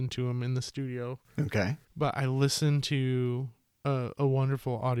listened to him in the studio. Okay. But I listened to a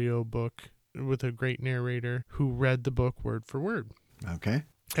wonderful audio book with a great narrator who read the book word for word. Okay.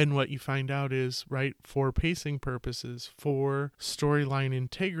 And what you find out is, right, for pacing purposes, for storyline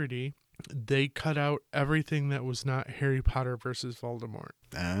integrity, they cut out everything that was not Harry Potter versus Voldemort.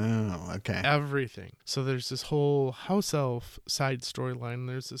 Oh, okay. Everything. So there's this whole house elf side storyline.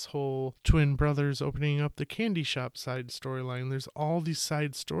 There's this whole twin brothers opening up the candy shop side storyline. There's all these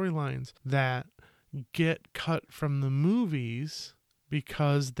side storylines that get cut from the movies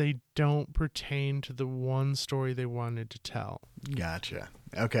because they don't pertain to the one story they wanted to tell. Gotcha.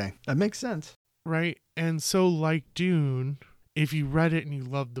 Okay. That makes sense. Right? And so like Dune, if you read it and you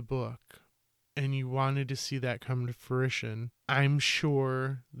loved the book and you wanted to see that come to fruition, I'm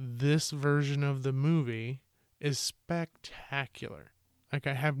sure this version of the movie is spectacular. Like,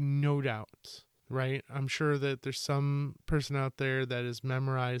 I have no doubts, right? I'm sure that there's some person out there that has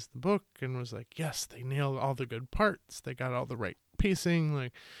memorized the book and was like, yes, they nailed all the good parts. They got all the right pacing.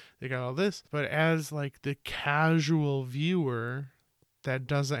 Like, they got all this. But as, like, the casual viewer that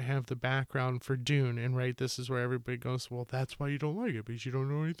doesn't have the background for Dune, and right, this is where everybody goes, well, that's why you don't like it, because you don't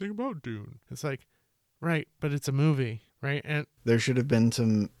know anything about Dune. It's like, right, but it's a movie, right? And there should have been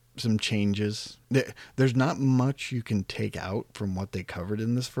some changes. There's not much you can take out from what they covered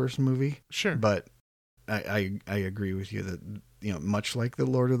in this first movie. sure, But I agree with you that, you know, much like the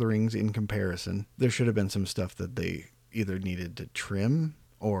Lord of the Rings in comparison, there should have been some stuff that they either needed to trim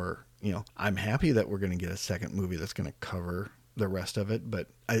or, you know, I'm happy that we're going to get a second movie that's going to cover the rest of it, but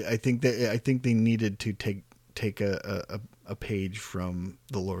I think they needed to take a page from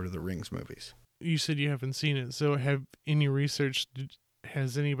the Lord of the Rings movies. you said you haven't seen it, so have, in your research,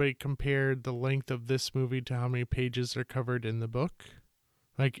 has anybody compared the length of this movie to how many pages are covered in the book?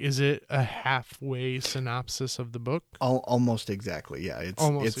 Like, is it a halfway synopsis of the book? Almost exactly, yeah.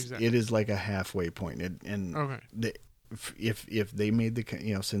 Exactly. It is like a halfway point, and Okay. if they made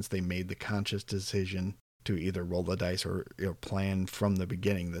since they made the conscious decision to either roll the dice or plan from the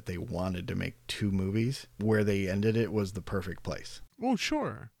beginning that they wanted to make 2 movies, where they ended it was the perfect place. Well,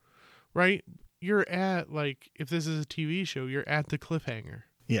 sure, right? You're at, like, if this is a TV show, you're at the cliffhanger,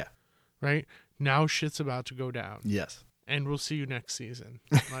 Yeah. right? Now shit's about to go down. Yes. And we'll see you next season.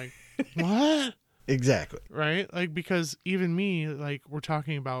 Like, what? Exactly. Right? Like, because even me, like, we're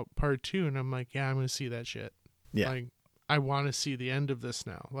talking about part 2, and I'm like, yeah, I'm going to see that shit. Yeah. Like, I want to see the end of this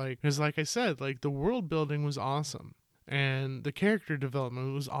now. Like, because like I said, like, the world building was awesome. And the character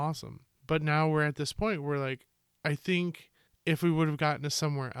development was awesome. But now we're at this point where, like, I think if we would have gotten to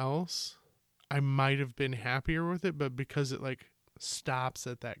somewhere else, I might have been happier with it. But because it, like, stops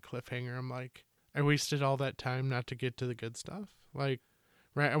at that cliffhanger, I'm like, I wasted all that time not to get to the good stuff. Like,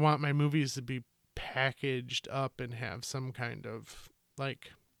 right, I want my movies to be packaged up and have some kind of,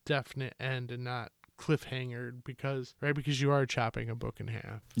 like, definite end and not cliffhangered because you are chopping a book in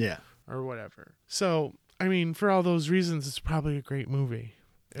half. Yeah. Or whatever. So, I mean, for all those reasons, it's probably a great movie.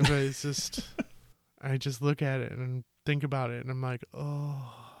 But it's just, I just look at it and think about it and I'm like,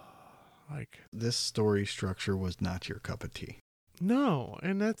 oh, like. This story structure was not your cup of tea. No,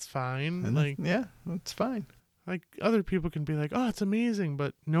 and that's fine. And like, yeah, it's fine. Like, other people can be like, oh, it's amazing,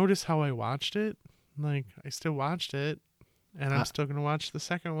 but notice how I watched it. Like, I still watched it, and I'm still going to watch the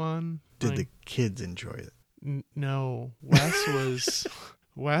second one. Did like, the kids enjoy it? No. Wes was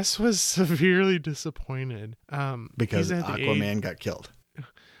Wes was severely disappointed. Because he's at the Aquaman age- got killed.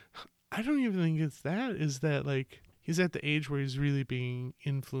 I don't even think it's that. Is that like he's at the age where he's really being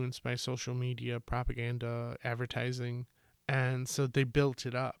influenced by social media, propaganda, advertising. And so they built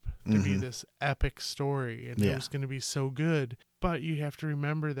it up to be this epic story, and it was going to be so good. But you have to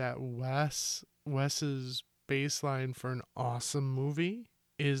remember that Wes's baseline for an awesome movie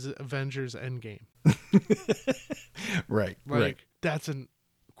is Avengers Endgame. Right. Like that's an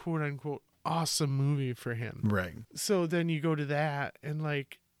quote unquote awesome movie for him. Right. So then you go to that, and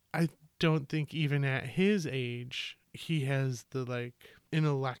like I don't think even at his age he has the like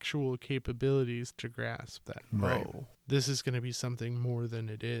intellectual capabilities to grasp that. Right. Oh, this is going to be something more than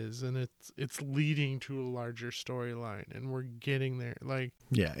it is, and it's leading to a larger storyline, and we're getting there. Like,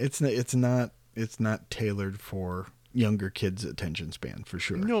 yeah, it's not tailored for younger kids' attention span for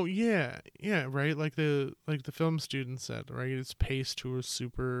sure. no, yeah, right. Like the film student said, right? It's paced to a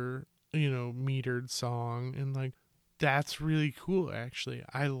super metered song, and like that's really cool. Actually,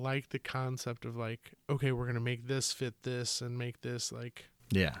 I like the concept of like, okay, we're gonna make this fit this, and make this like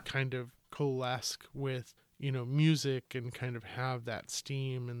kind of coalesce with music, and kind of have that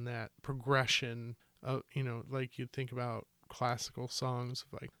steam and that progression of like you think about classical songs,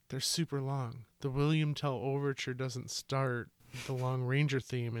 like they're super long. The William Tell Overture doesn't start the Long Ranger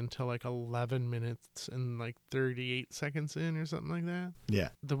theme until like 11 minutes and like 38 seconds in or something like that. Yeah.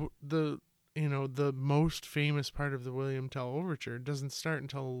 The most famous part of the William Tell Overture doesn't start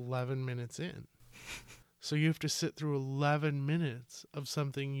until 11 minutes in. So you have to sit through 11 minutes of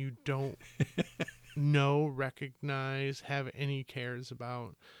something you don't know, recognize, have any cares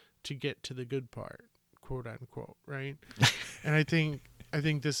about to get to the good part, quote unquote, right? And I think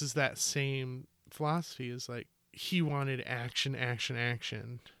this is that same philosophy. Is like he wanted action,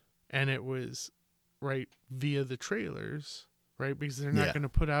 and it was right via the trailers, right? Because they're not going to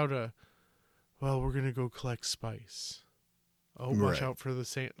put out we're going to go collect spice. Oh, watch out for the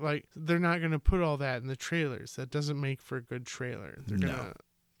same. Like, they're not going to put all that in the trailers. That doesn't make for a good trailer. They're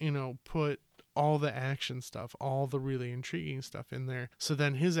going to, put all the action stuff, all the really intriguing stuff in there. So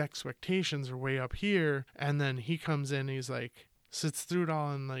then his expectations are way up here. And then he comes in, he's like, sits through it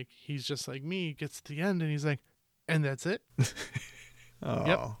all, and like, he's just like me, gets to the end, and he's like, and that's it? Oh.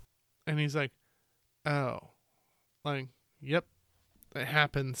 Yep. And he's like, oh. Like, yep, it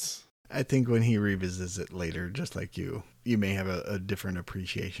happens. I think when he revisits it later, just like you may have a different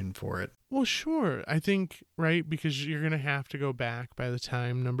appreciation for it. Well, sure. I think, right, because you're going to have to go back by the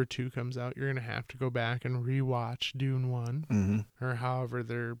time number 2 comes out. You're going to have to go back and rewatch Dune 1 or however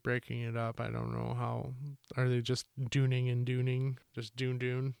they're breaking it up. I don't know how. Are they just Duning and Duning? Just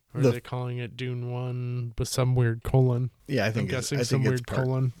Dune? Or are they calling it Dune 1 with some weird colon? Yeah, I'm guessing some weird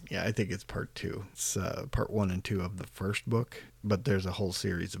colon. Yeah, I think it's part 2. It's part 1 and 2 of the first book, but there's a whole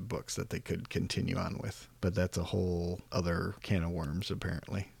series of books that they could continue on with. But that's a whole other can of worms,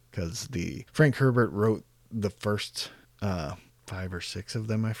 apparently. Because Frank Herbert wrote the first 5 or 6 of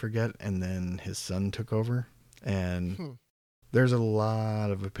them, I forget, and then his son took over. And there's a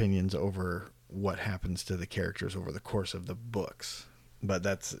lot of opinions over what happens to the characters over the course of the books. But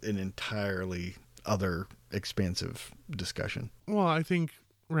that's an entirely other expansive discussion. Well, I think,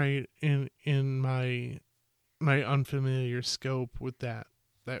 right, in my unfamiliar scope with that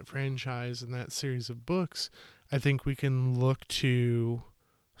franchise and that series of books, I think we can look to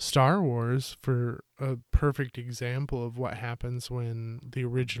Star Wars for a perfect example of what happens when the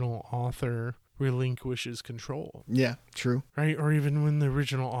original author relinquishes control. Yeah, true. Right? Or even when the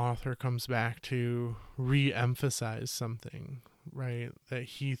original author comes back to re-emphasize something, right, that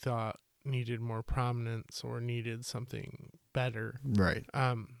he thought needed more prominence or needed something better. Right.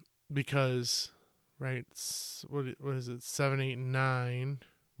 Because, right, what is it, 7, 8, and 9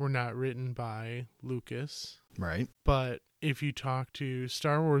 were not written by Lucas. Right. But if you talk to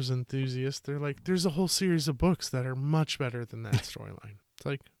Star Wars enthusiasts, they're like, there's a whole series of books that are much better than that storyline. It's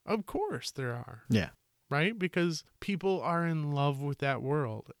like, of course there are. Yeah. Right? Because people are in love with that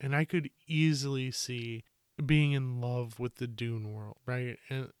world. And I could easily see being in love with the Dune world, right?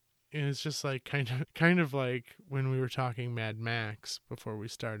 And it's just like kind of like when we were talking Mad Max before we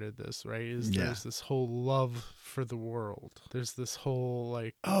started this, right? There's this whole love for the world. There's this whole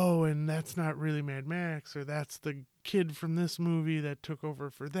like, oh, and that's not really Mad Max, or that's the kid from this movie that took over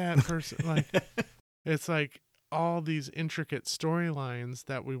for that person. Like, it's like all these intricate storylines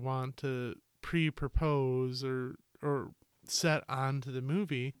that we want to pre-propose or set onto the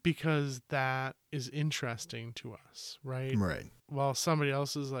movie because that is interesting to us, right? Right. While somebody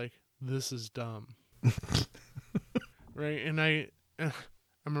else is like, this is dumb. Right? And I'm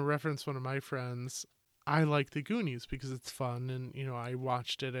going to reference one of my friends. I like the Goonies because it's fun, and I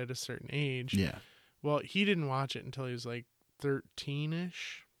watched it at a certain age. Yeah. Well, he didn't watch it until he was like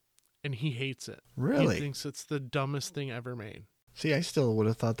 13-ish, and he hates it. Really? He thinks it's the dumbest thing ever made. See, I still would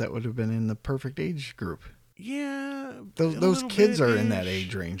have thought that would have been in the perfect age group. Yeah, Those kids are in that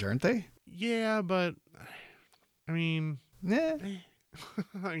age range, aren't they? Yeah, but I mean, Yeah.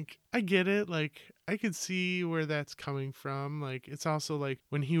 like, I get it. Like, I could see where that's coming from. Like, it's also like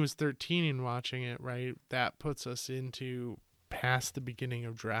when he was 13 and watching it, right? That puts us into past the beginning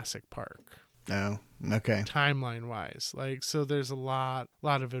of Jurassic Park. Oh, okay. Timeline wise, like, so there's a lot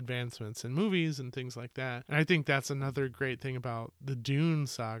of advancements in movies and things like that. And I think that's another great thing about the Dune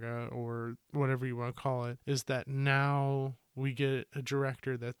saga, or whatever you want to call it, is that now we get a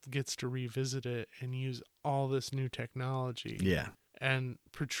director that gets to revisit it and use all this new technology. Yeah. And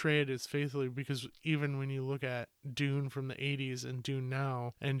portray it as faithfully, because even when you look at Dune from the 80s and Dune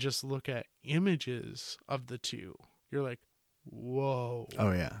now and just look at images of the two, you're like, whoa.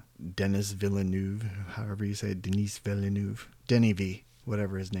 Oh, yeah. Denis Villeneuve, however you say it, Denis Villeneuve. Denny V,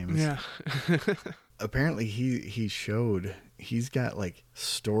 whatever his name is. Yeah. Apparently he's got like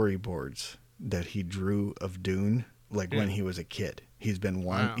storyboards that he drew of Dune, like when he was a kid. He's been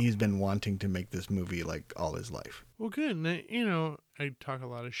wanting to make this movie like all his life. Well, good. And, I talk a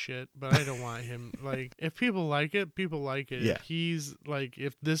lot of shit, but I don't want him. Like, if people like it, people like it. Yeah. If he's like,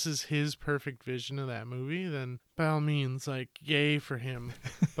 if this is his perfect vision of that movie, then by all means, like, yay for him.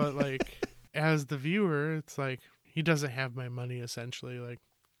 But like, as the viewer, it's like, he doesn't have my money, essentially. Like,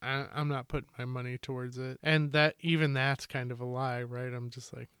 I'm not putting my money towards it. And that's kind of a lie, right? I'm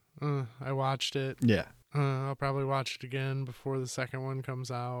just like, I watched it. Yeah. I'll probably watch it again before the second one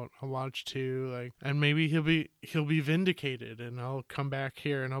comes out. I'll watch 2, like, and maybe he'll be vindicated, and I'll come back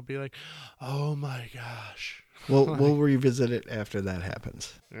here and I'll be like, oh my gosh. We'll revisit it after that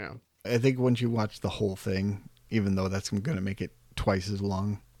happens. Yeah. I think once you watch the whole thing, even though that's going to make it twice as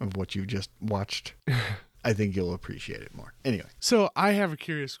long of what you just watched, I think you'll appreciate it more. Anyway. So I have a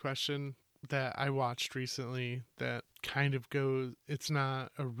curious question that I watched recently that kind of goes, it's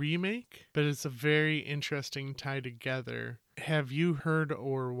not a remake, but it's a very interesting tie together. Have you heard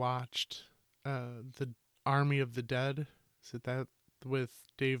or watched the Army of the Dead? Is it that with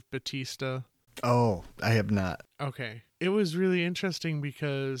Dave Bautista? Oh, I have not. Okay. It was really interesting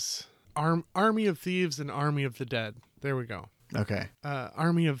because Army of Thieves and Army of the Dead. There we go. Okay.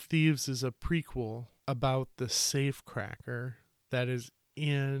 Army of Thieves is a prequel about the safecracker that is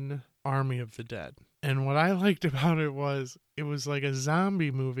in Army of the Dead. And what I liked about it was like a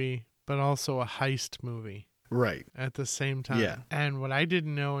zombie movie, but also a heist movie. Right. At the same time. Yeah. And what I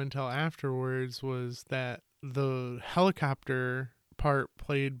didn't know until afterwards was that the helicopter part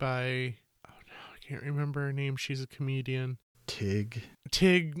played by, oh no, I can't remember her name. She's a comedian. Tig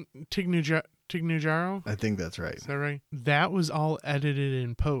Notaro? I think that's right. Is that right? That was all edited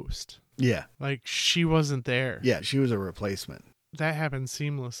in post. Yeah. Like, she wasn't there. Yeah, she was a replacement. That happened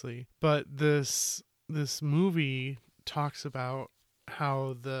seamlessly. But this movie talks about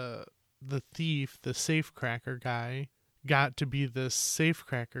how the thief, the safecracker guy, got to be the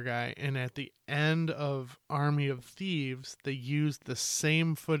safecracker guy, and at the end of Army of Thieves, they used the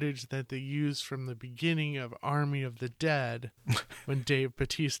same footage that they used from the beginning of Army of the Dead when Dave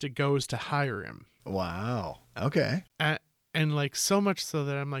Bautista goes to hire him. Wow. Okay. And like, so much so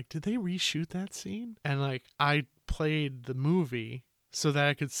that I'm like, did they reshoot that scene? And like, I played the movie so that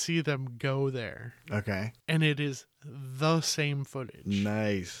I could see them go there. Okay. And it is the same footage.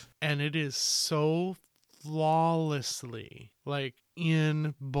 Nice. And it is so flawlessly, like,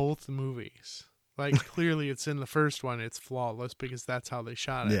 in both movies. Like, clearly it's in the first one, it's flawless because that's how they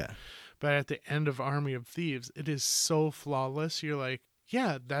shot it. Yeah. But at the end of Army of Thieves, it is so flawless. You're like,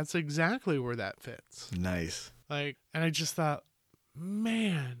 yeah, that's exactly where that fits. Nice. Like, and I just thought,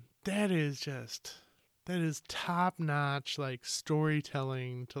 man, that is top notch, like,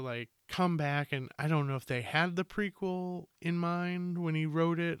 storytelling to like come back. And I don't know if they had the prequel in mind when he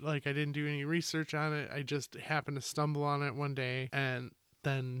wrote it. Like, I didn't do any research on it. I just happened to stumble on it one day and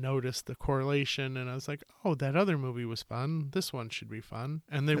then noticed the correlation. And I was like, oh, that other movie was fun. This one should be fun.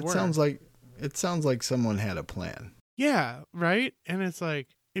 And they were. It sounds like someone had a plan. Yeah, right? And it's like,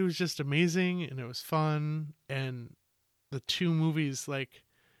 it was just amazing and it was fun. And the two movies, like,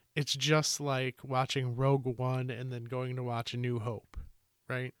 it's just like watching Rogue One and then going to watch A New Hope,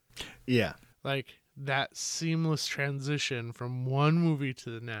 right? Yeah. Like, that seamless transition from one movie to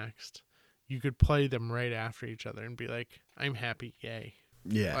the next, you could play them right after each other and be like, I'm happy, yay.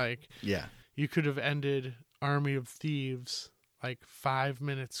 Yeah. Like, yeah. You could have ended Army of Thieves like 5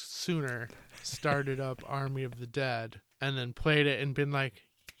 minutes sooner, started up Army of the Dead, and then played it and been like,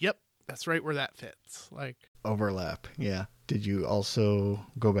 yep, That's right where that fits. Like, Overlap. Yeah. Did you also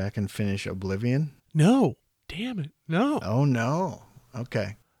go back and finish Oblivion? no, damn it, no. Oh, no.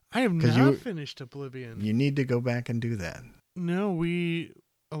 Okay. I have 'Cause not you- finished Oblivion. You need to go back and do that. No, a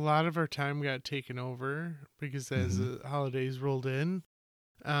lot of our time got taken over because as the holidays rolled in,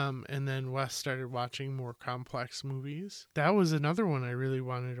 and then Wes started watching more complex movies. That was another one I really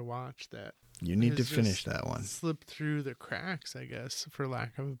wanted to watch that You need to has finish just that one. slipped through the cracks, I guess, for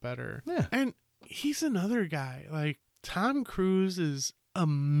lack of a better. Yeah. And he's another guy. Like, Tom Cruise is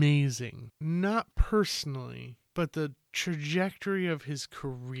amazing. Not personally, but the trajectory of his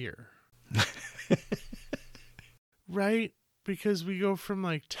career. Right? Because we go from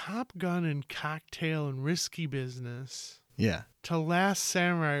like Top Gun and Cocktail and Risky Business Yeah. to Last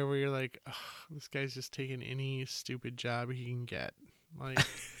Samurai, where you're like, ugh, this guy's just taking any stupid job he can get. Like,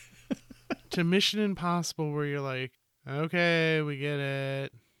 to Mission Impossible, where you're like, okay, we get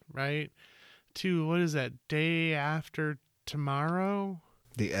it, right? To, what is that, Day After Tomorrow?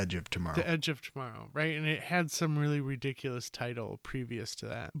 The Edge of Tomorrow. The Edge of Tomorrow, right? And it had some really ridiculous title previous to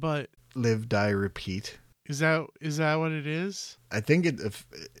that. But Live, Die, Repeat. is that what it is? I think it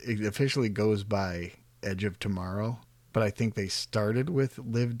officially goes by Edge of Tomorrow, but I think they started with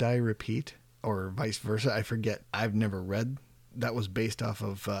Live, Die, Repeat, or vice versa. I forget. I've never read. That was based off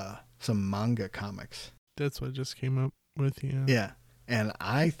of some manga comics. That's what just came up with, yeah. Yeah. And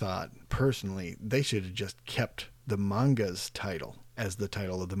I thought, personally, they should have just kept the manga's title as the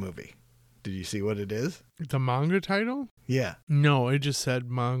title of the movie. Did you see what it is? The manga title? Yeah. No, it just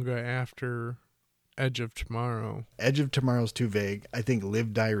said manga after Edge of Tomorrow. Edge of Tomorrow's too vague. I think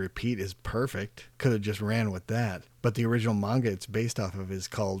Live, Die, Repeat is perfect. Could have just ran with that. But the original manga it's based off of is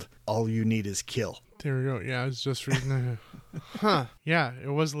called All You Need Is Kill. There we go. Yeah, I was just reading that. Huh. Yeah, it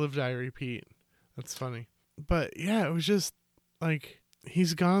was Live, Die, Repeat. That's funny. But yeah, it was just like,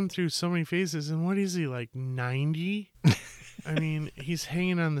 he's gone through so many phases. And what is he, like 90? I mean, he's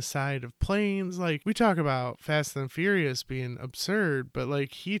hanging on the side of planes. Like, we talk about Fast and Furious being absurd, but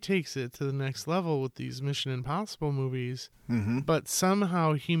like, he takes it to the next level with these Mission Impossible movies. Mm-hmm. But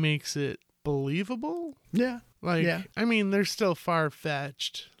somehow he makes it believable. Yeah. Like, Yeah. I mean, they're still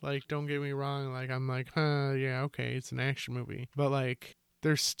far-fetched. Like, don't get me wrong. Like, I'm like, yeah, okay, it's an action movie. But, like,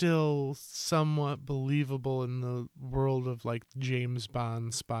 they're still somewhat believable in the world of, like, James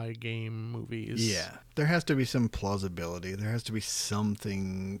Bond spy game movies. Yeah. There has to be some plausibility. There has to be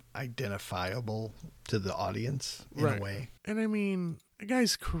something identifiable to the audience in Right. a way. And, I mean, the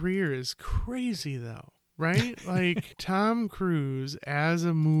guy's career is crazy, though. Right? Like, Tom Cruise as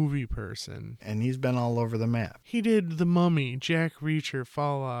a movie person. And he's been all over the map. He did The Mummy, Jack Reacher,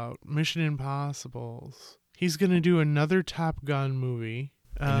 Fallout, Mission Impossibles. He's going to do another Top Gun movie.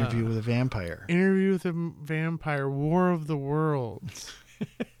 Interview with a Vampire. Interview with a Vampire, War of the Worlds.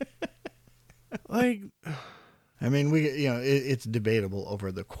 Like, I mean, it's debatable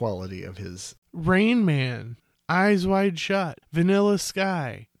over the quality of his. Rain Man, Eyes Wide Shut, Vanilla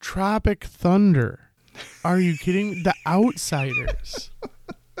Sky, Tropic Thunder. Are you kidding? The Outsiders.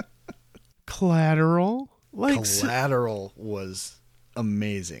 Collateral. Like, Collateral was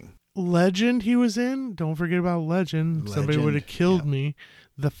amazing. Legend he was in. Don't forget about Legend. Somebody Legend, would have killed yeah. me.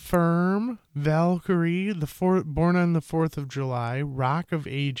 The Firm, Valkyrie, Born on the 4th of July, Rock of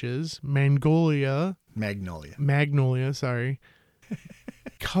Ages, Magnolia, sorry.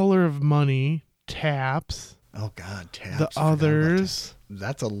 Color of Money, Taps, Oh, God. Taps. The I forgot about Others. Taps.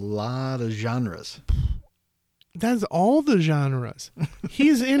 That's a lot of genres. That's all the genres.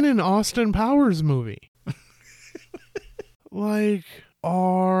 He's in an Austin Powers movie. Like,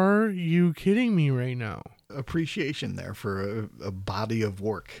 are you kidding me right now? Appreciation there for a body of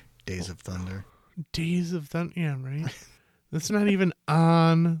work. Days of Thunder. Days of Thunder, yeah, right? That's not even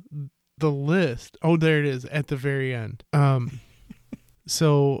on the list. Oh, there it is at the very end.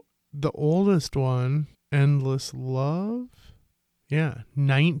 So the oldest one, Endless Love, yeah,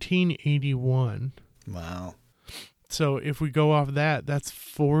 1981. Wow. So if we go off that, that's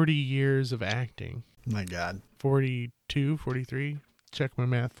 40 years of acting. My God. 42, 43. Check my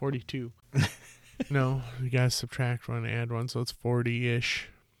math. 42. No, you guys subtract one, add one, so it's 40-ish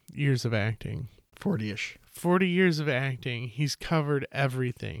years of acting. 40-ish. 40 years of acting. He's covered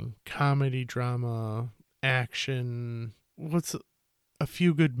everything. Comedy, drama, action. What's A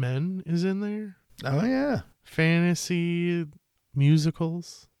Few Good Men is in there? Oh, yeah. Fantasy,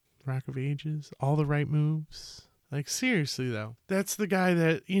 musicals, Rock of Ages, All the Right Moves. Like, seriously, though. That's the guy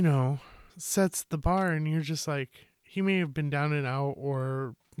that, sets the bar, and you're just like, he may have been down and out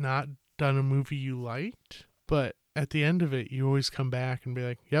or not done a movie you liked, but at the end of it, you always come back and be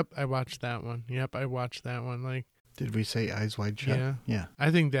like, yep, I watched that one. Yep, I watched that one. Like, Did we say Eyes Wide Shut? Yeah. Yeah.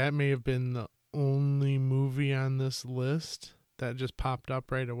 I think that may have been the only movie on this list that just popped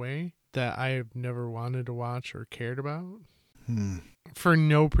up right away that I have never wanted to watch or cared about. For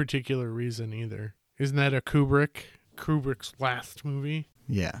no particular reason either. Isn't that a Kubrick's last movie?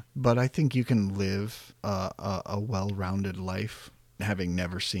 Yeah. But I think you can live a well-rounded life having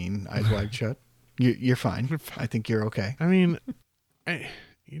never seen Eyes Wide Shut. You're fine. I think you're okay. I mean,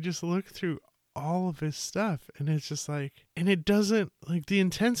 you just look through all of his stuff and it's just like, and it doesn't, like, the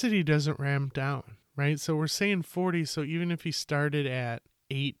intensity doesn't ramp down, right? So we're saying 40, so even if he started at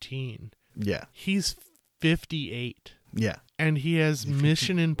 18, Yeah. he's 58. Yeah. And he has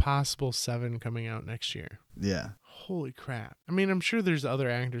Mission Impossible 7 coming out next year. Yeah. Holy crap. I mean, I'm sure there's other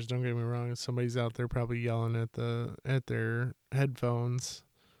actors, don't get me wrong, somebody's out there probably yelling at their headphones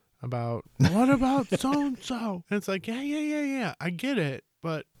about, what about so-and-so? And it's like, yeah, I get it,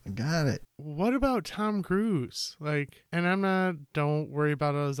 but I got it. what about Tom Cruise? Like, and don't worry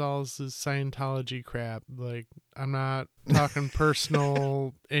about us all this Scientology crap. Like, I'm not talking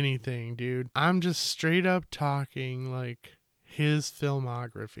personal anything, dude. I'm just straight up talking like his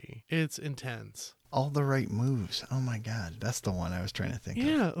filmography. It's intense. All the right moves. Oh my God. That's the one I was trying to think of.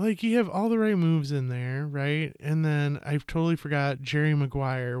 Yeah, like you have all the right moves in there, right? And then I totally forgot Jerry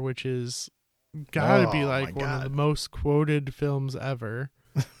Maguire, which is gotta be like one of the most quoted films ever.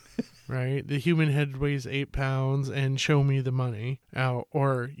 Right? The human head weighs 8 pounds and show me the money.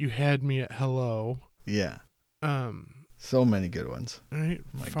 Or you had me at hello. Yeah. So many good ones. Right?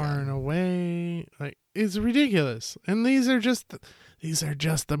 Oh Far and Away. Like, it's ridiculous. And these are just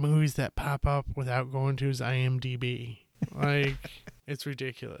the movies that pop up without going to his IMDb. Like, it's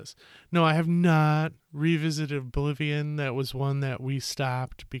ridiculous. No, I have not revisited Oblivion. That was one that we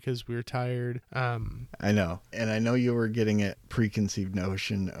stopped because we were tired. I know. And I know you were getting a preconceived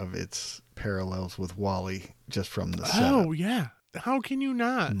notion of its parallels with WALL-E just from the setup. Oh, yeah. How can you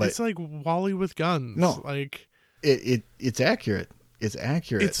not? But, it's like WALL-E with guns. No. Like, it's accurate. It's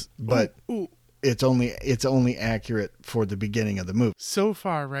accurate. But ooh. it's only accurate for the beginning of the movie. So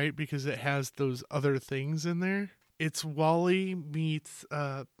far, right? Because it has those other things in there. It's WALL-E meets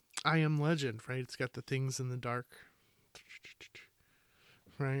I Am Legend, right? It's got the things in the dark.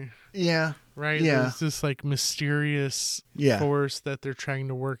 Right? Yeah. Right? Yeah. There's this like mysterious force that they're trying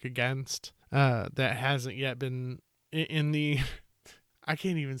to work against that hasn't yet been in the... I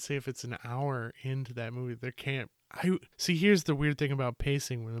can't even say if it's an hour into that movie. See, here's the weird thing about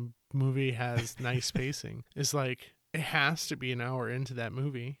pacing when a movie has nice pacing. It's like, it has to be an hour into that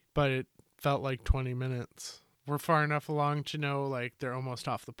movie, but it felt like 20 minutes. We're far enough along to know, like, they're almost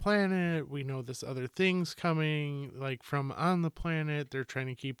off the planet. We know this other thing's coming, like, from on the planet. They're trying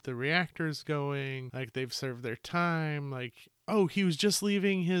to keep the reactors going. Like, they've served their time. Like, oh, he was just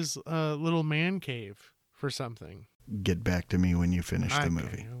leaving his little man cave for something. Get back to me when you finish the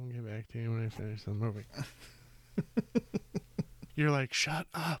movie. I'll get back to you when I finish the movie. You're like, shut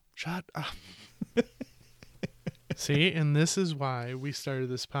up. See, and this is why we started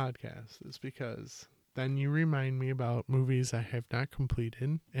this podcast. It's because then you remind me about movies I have not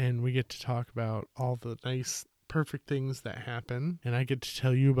completed, and we get to talk about all the nice, perfect things that happen, and I get to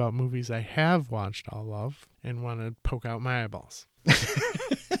tell you about movies I have watched all of and want to poke out my eyeballs.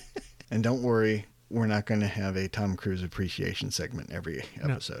 And don't worry, we're not going to have a Tom Cruise appreciation segment every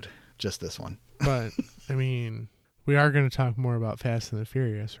episode. No. Just this one. But, I mean, we are going to talk more about Fast and the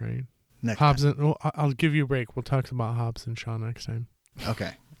Furious, right? Next Hobbs time. and, I'll give you a break. We'll talk about Hobbs and Shaw next time.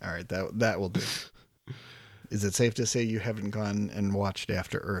 Okay. All right. That will do. Is it safe to say you haven't gone and watched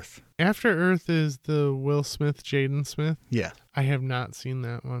After Earth? After Earth is the Will Smith, Jaden Smith? Yeah. I have not seen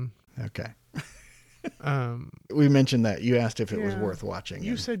that one. Okay. We mentioned that. You asked if it was worth watching.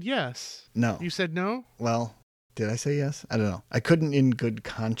 You said yes. No. You said no? Well, did I say yes? I don't know. I couldn't in good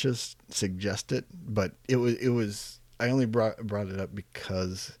conscience suggest it, but it was I only brought it up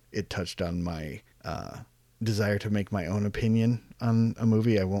because it touched on my desire to make my own opinion on a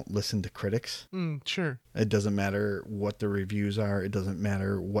movie. I won't listen to critics. Sure. It doesn't matter what the reviews are. It doesn't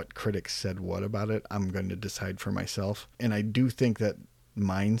matter what critics said what about it. I'm going to decide for myself. And I do think that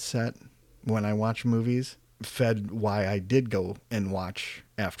mindset when I watch movies fed why I did go and watch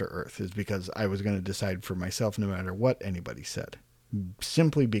After Earth, is because I was going to decide for myself no matter what anybody said.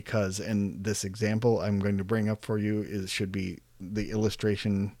 Simply because, and this example I'm going to bring up for you should be the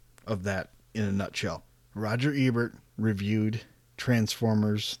illustration of that in a nutshell. Roger Ebert reviewed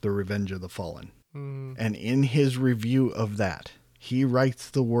Transformers: The Revenge of the Fallen. And in his review of that, he writes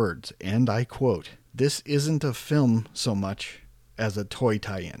the words, and I quote, "This isn't a film so much as a toy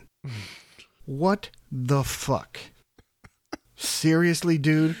tie-in." What the fuck? Seriously,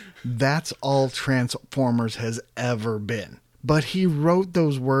 dude, that's all Transformers has ever been. But he wrote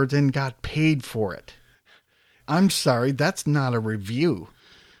those words and got paid for it. I'm sorry, that's not a review.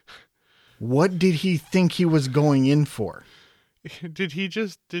 What did he think he was going in for? Did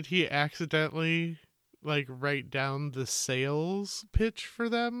he accidentally write down the sales pitch for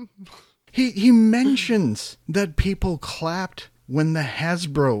them? He mentions that people clapped when the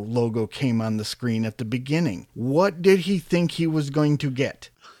Hasbro logo came on the screen at the beginning. What did he think he was going to get?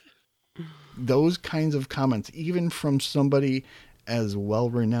 Those kinds of comments, even from somebody as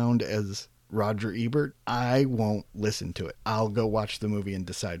well-renowned as Roger Ebert, I won't listen to it. I'll go watch the movie and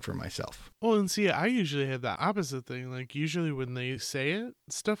decide for myself. Well, and see, I usually have the opposite thing. Usually when they say it,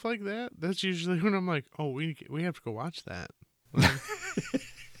 stuff like that, that's usually when I'm like, oh, we have to go watch that.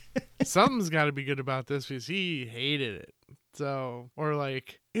 Something's got to be good about this because he hated it. So, or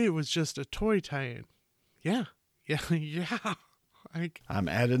it was just a toy tie-in. Yeah. I'm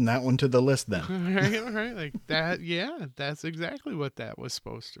adding that one to the list then. Right. That, yeah, that's exactly what that was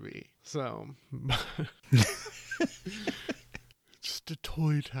supposed to be. So, just a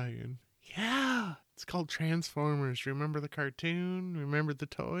toy tie-in. Yeah. It's called Transformers. Remember the cartoon? Remember the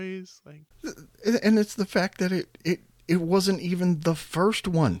toys? And it's the fact that it wasn't even the first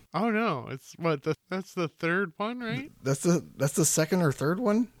one. Oh no, it's that's the third one, right? That's the second or third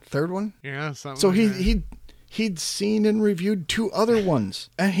one? Third one? Yeah, something. So like he'd seen and reviewed 2 other ones,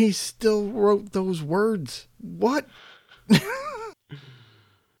 and he still wrote those words. What?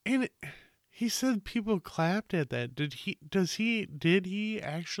 And he said people clapped at that. Did he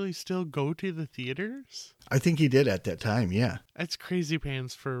actually still go to the theaters? I think he did at that time, yeah. That's crazy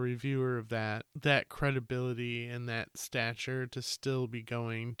pants for a reviewer of that credibility and that stature to still be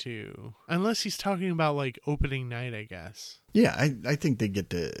going to, unless he's talking about opening night, I guess. Yeah, I think they get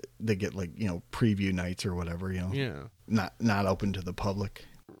preview nights or whatever, Yeah. Not open to the public.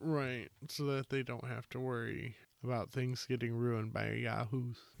 Right. So that they don't have to worry about things getting ruined by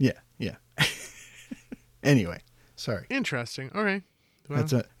yahoos. Yeah. Anyway, sorry. Interesting. All right. Well,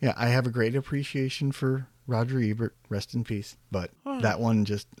 I have a great appreciation for Roger Ebert, rest in peace. But that one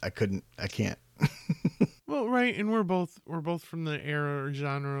I can't. Well, right, and we're both from the era or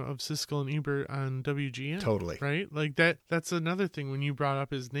genre of Siskel and Ebert on WGN. Totally. Right? That's another thing when you brought up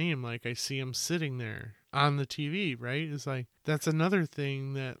his name, I see him sitting there on the TV, right? It's that's another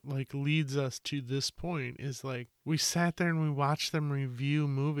thing that leads us to this point is we sat there and we watched them review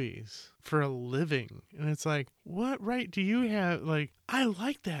movies for a living. And it's what right do you have? I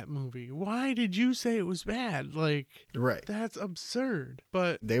like that movie. Why did you say it was bad? Right. That's absurd.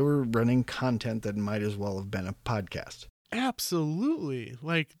 But they were running content that might as well have been a podcast. Absolutely.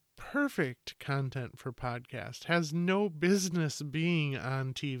 Perfect content for podcast. Has no business being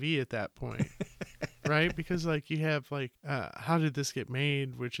on TV at that point. Right? Because you have How Did This Get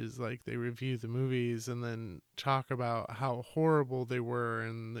Made, which is they review the movies and then talk about how horrible they were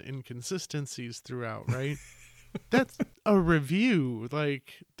and the inconsistencies throughout, right? That's a review.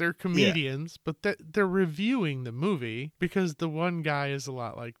 They're comedians, but they're reviewing the movie because the one guy is a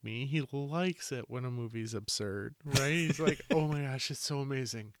lot like me. He likes it when a movie's absurd, right? He's oh my gosh, it's so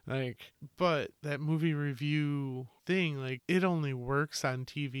amazing. But that movie review thing, it only works on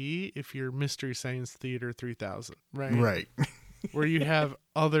TV if you're Mystery Science Theater 3000, right? Right. Where you have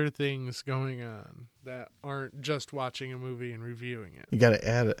other things going on that aren't just watching a movie and reviewing it. You got to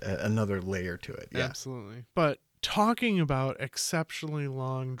add another layer to it. Yeah. Absolutely. But talking about exceptionally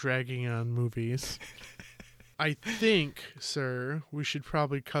long, dragging on movies, I think, sir, we should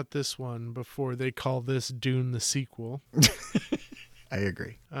probably cut this one before they call this Dune the sequel. I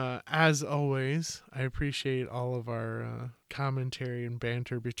agree. As always, I appreciate all of our commentary and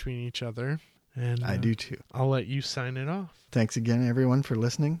banter between each other. And I do too. I'll let you sign it off. Thanks again, everyone, for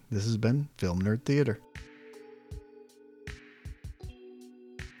listening. This has been Film Nerd Theater.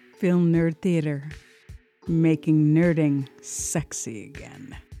 Film Nerd Theater, making nerding sexy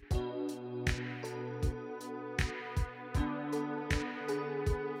again.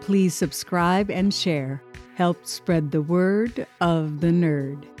 Please subscribe and share. Help spread the word of the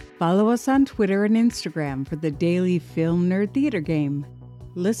nerd. Follow us on Twitter and Instagram for the daily Film Nerd Theater game.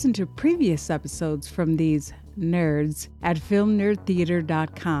 Listen to previous episodes from these nerds at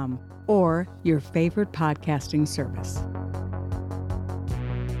filmnerdtheater.com or your favorite podcasting service.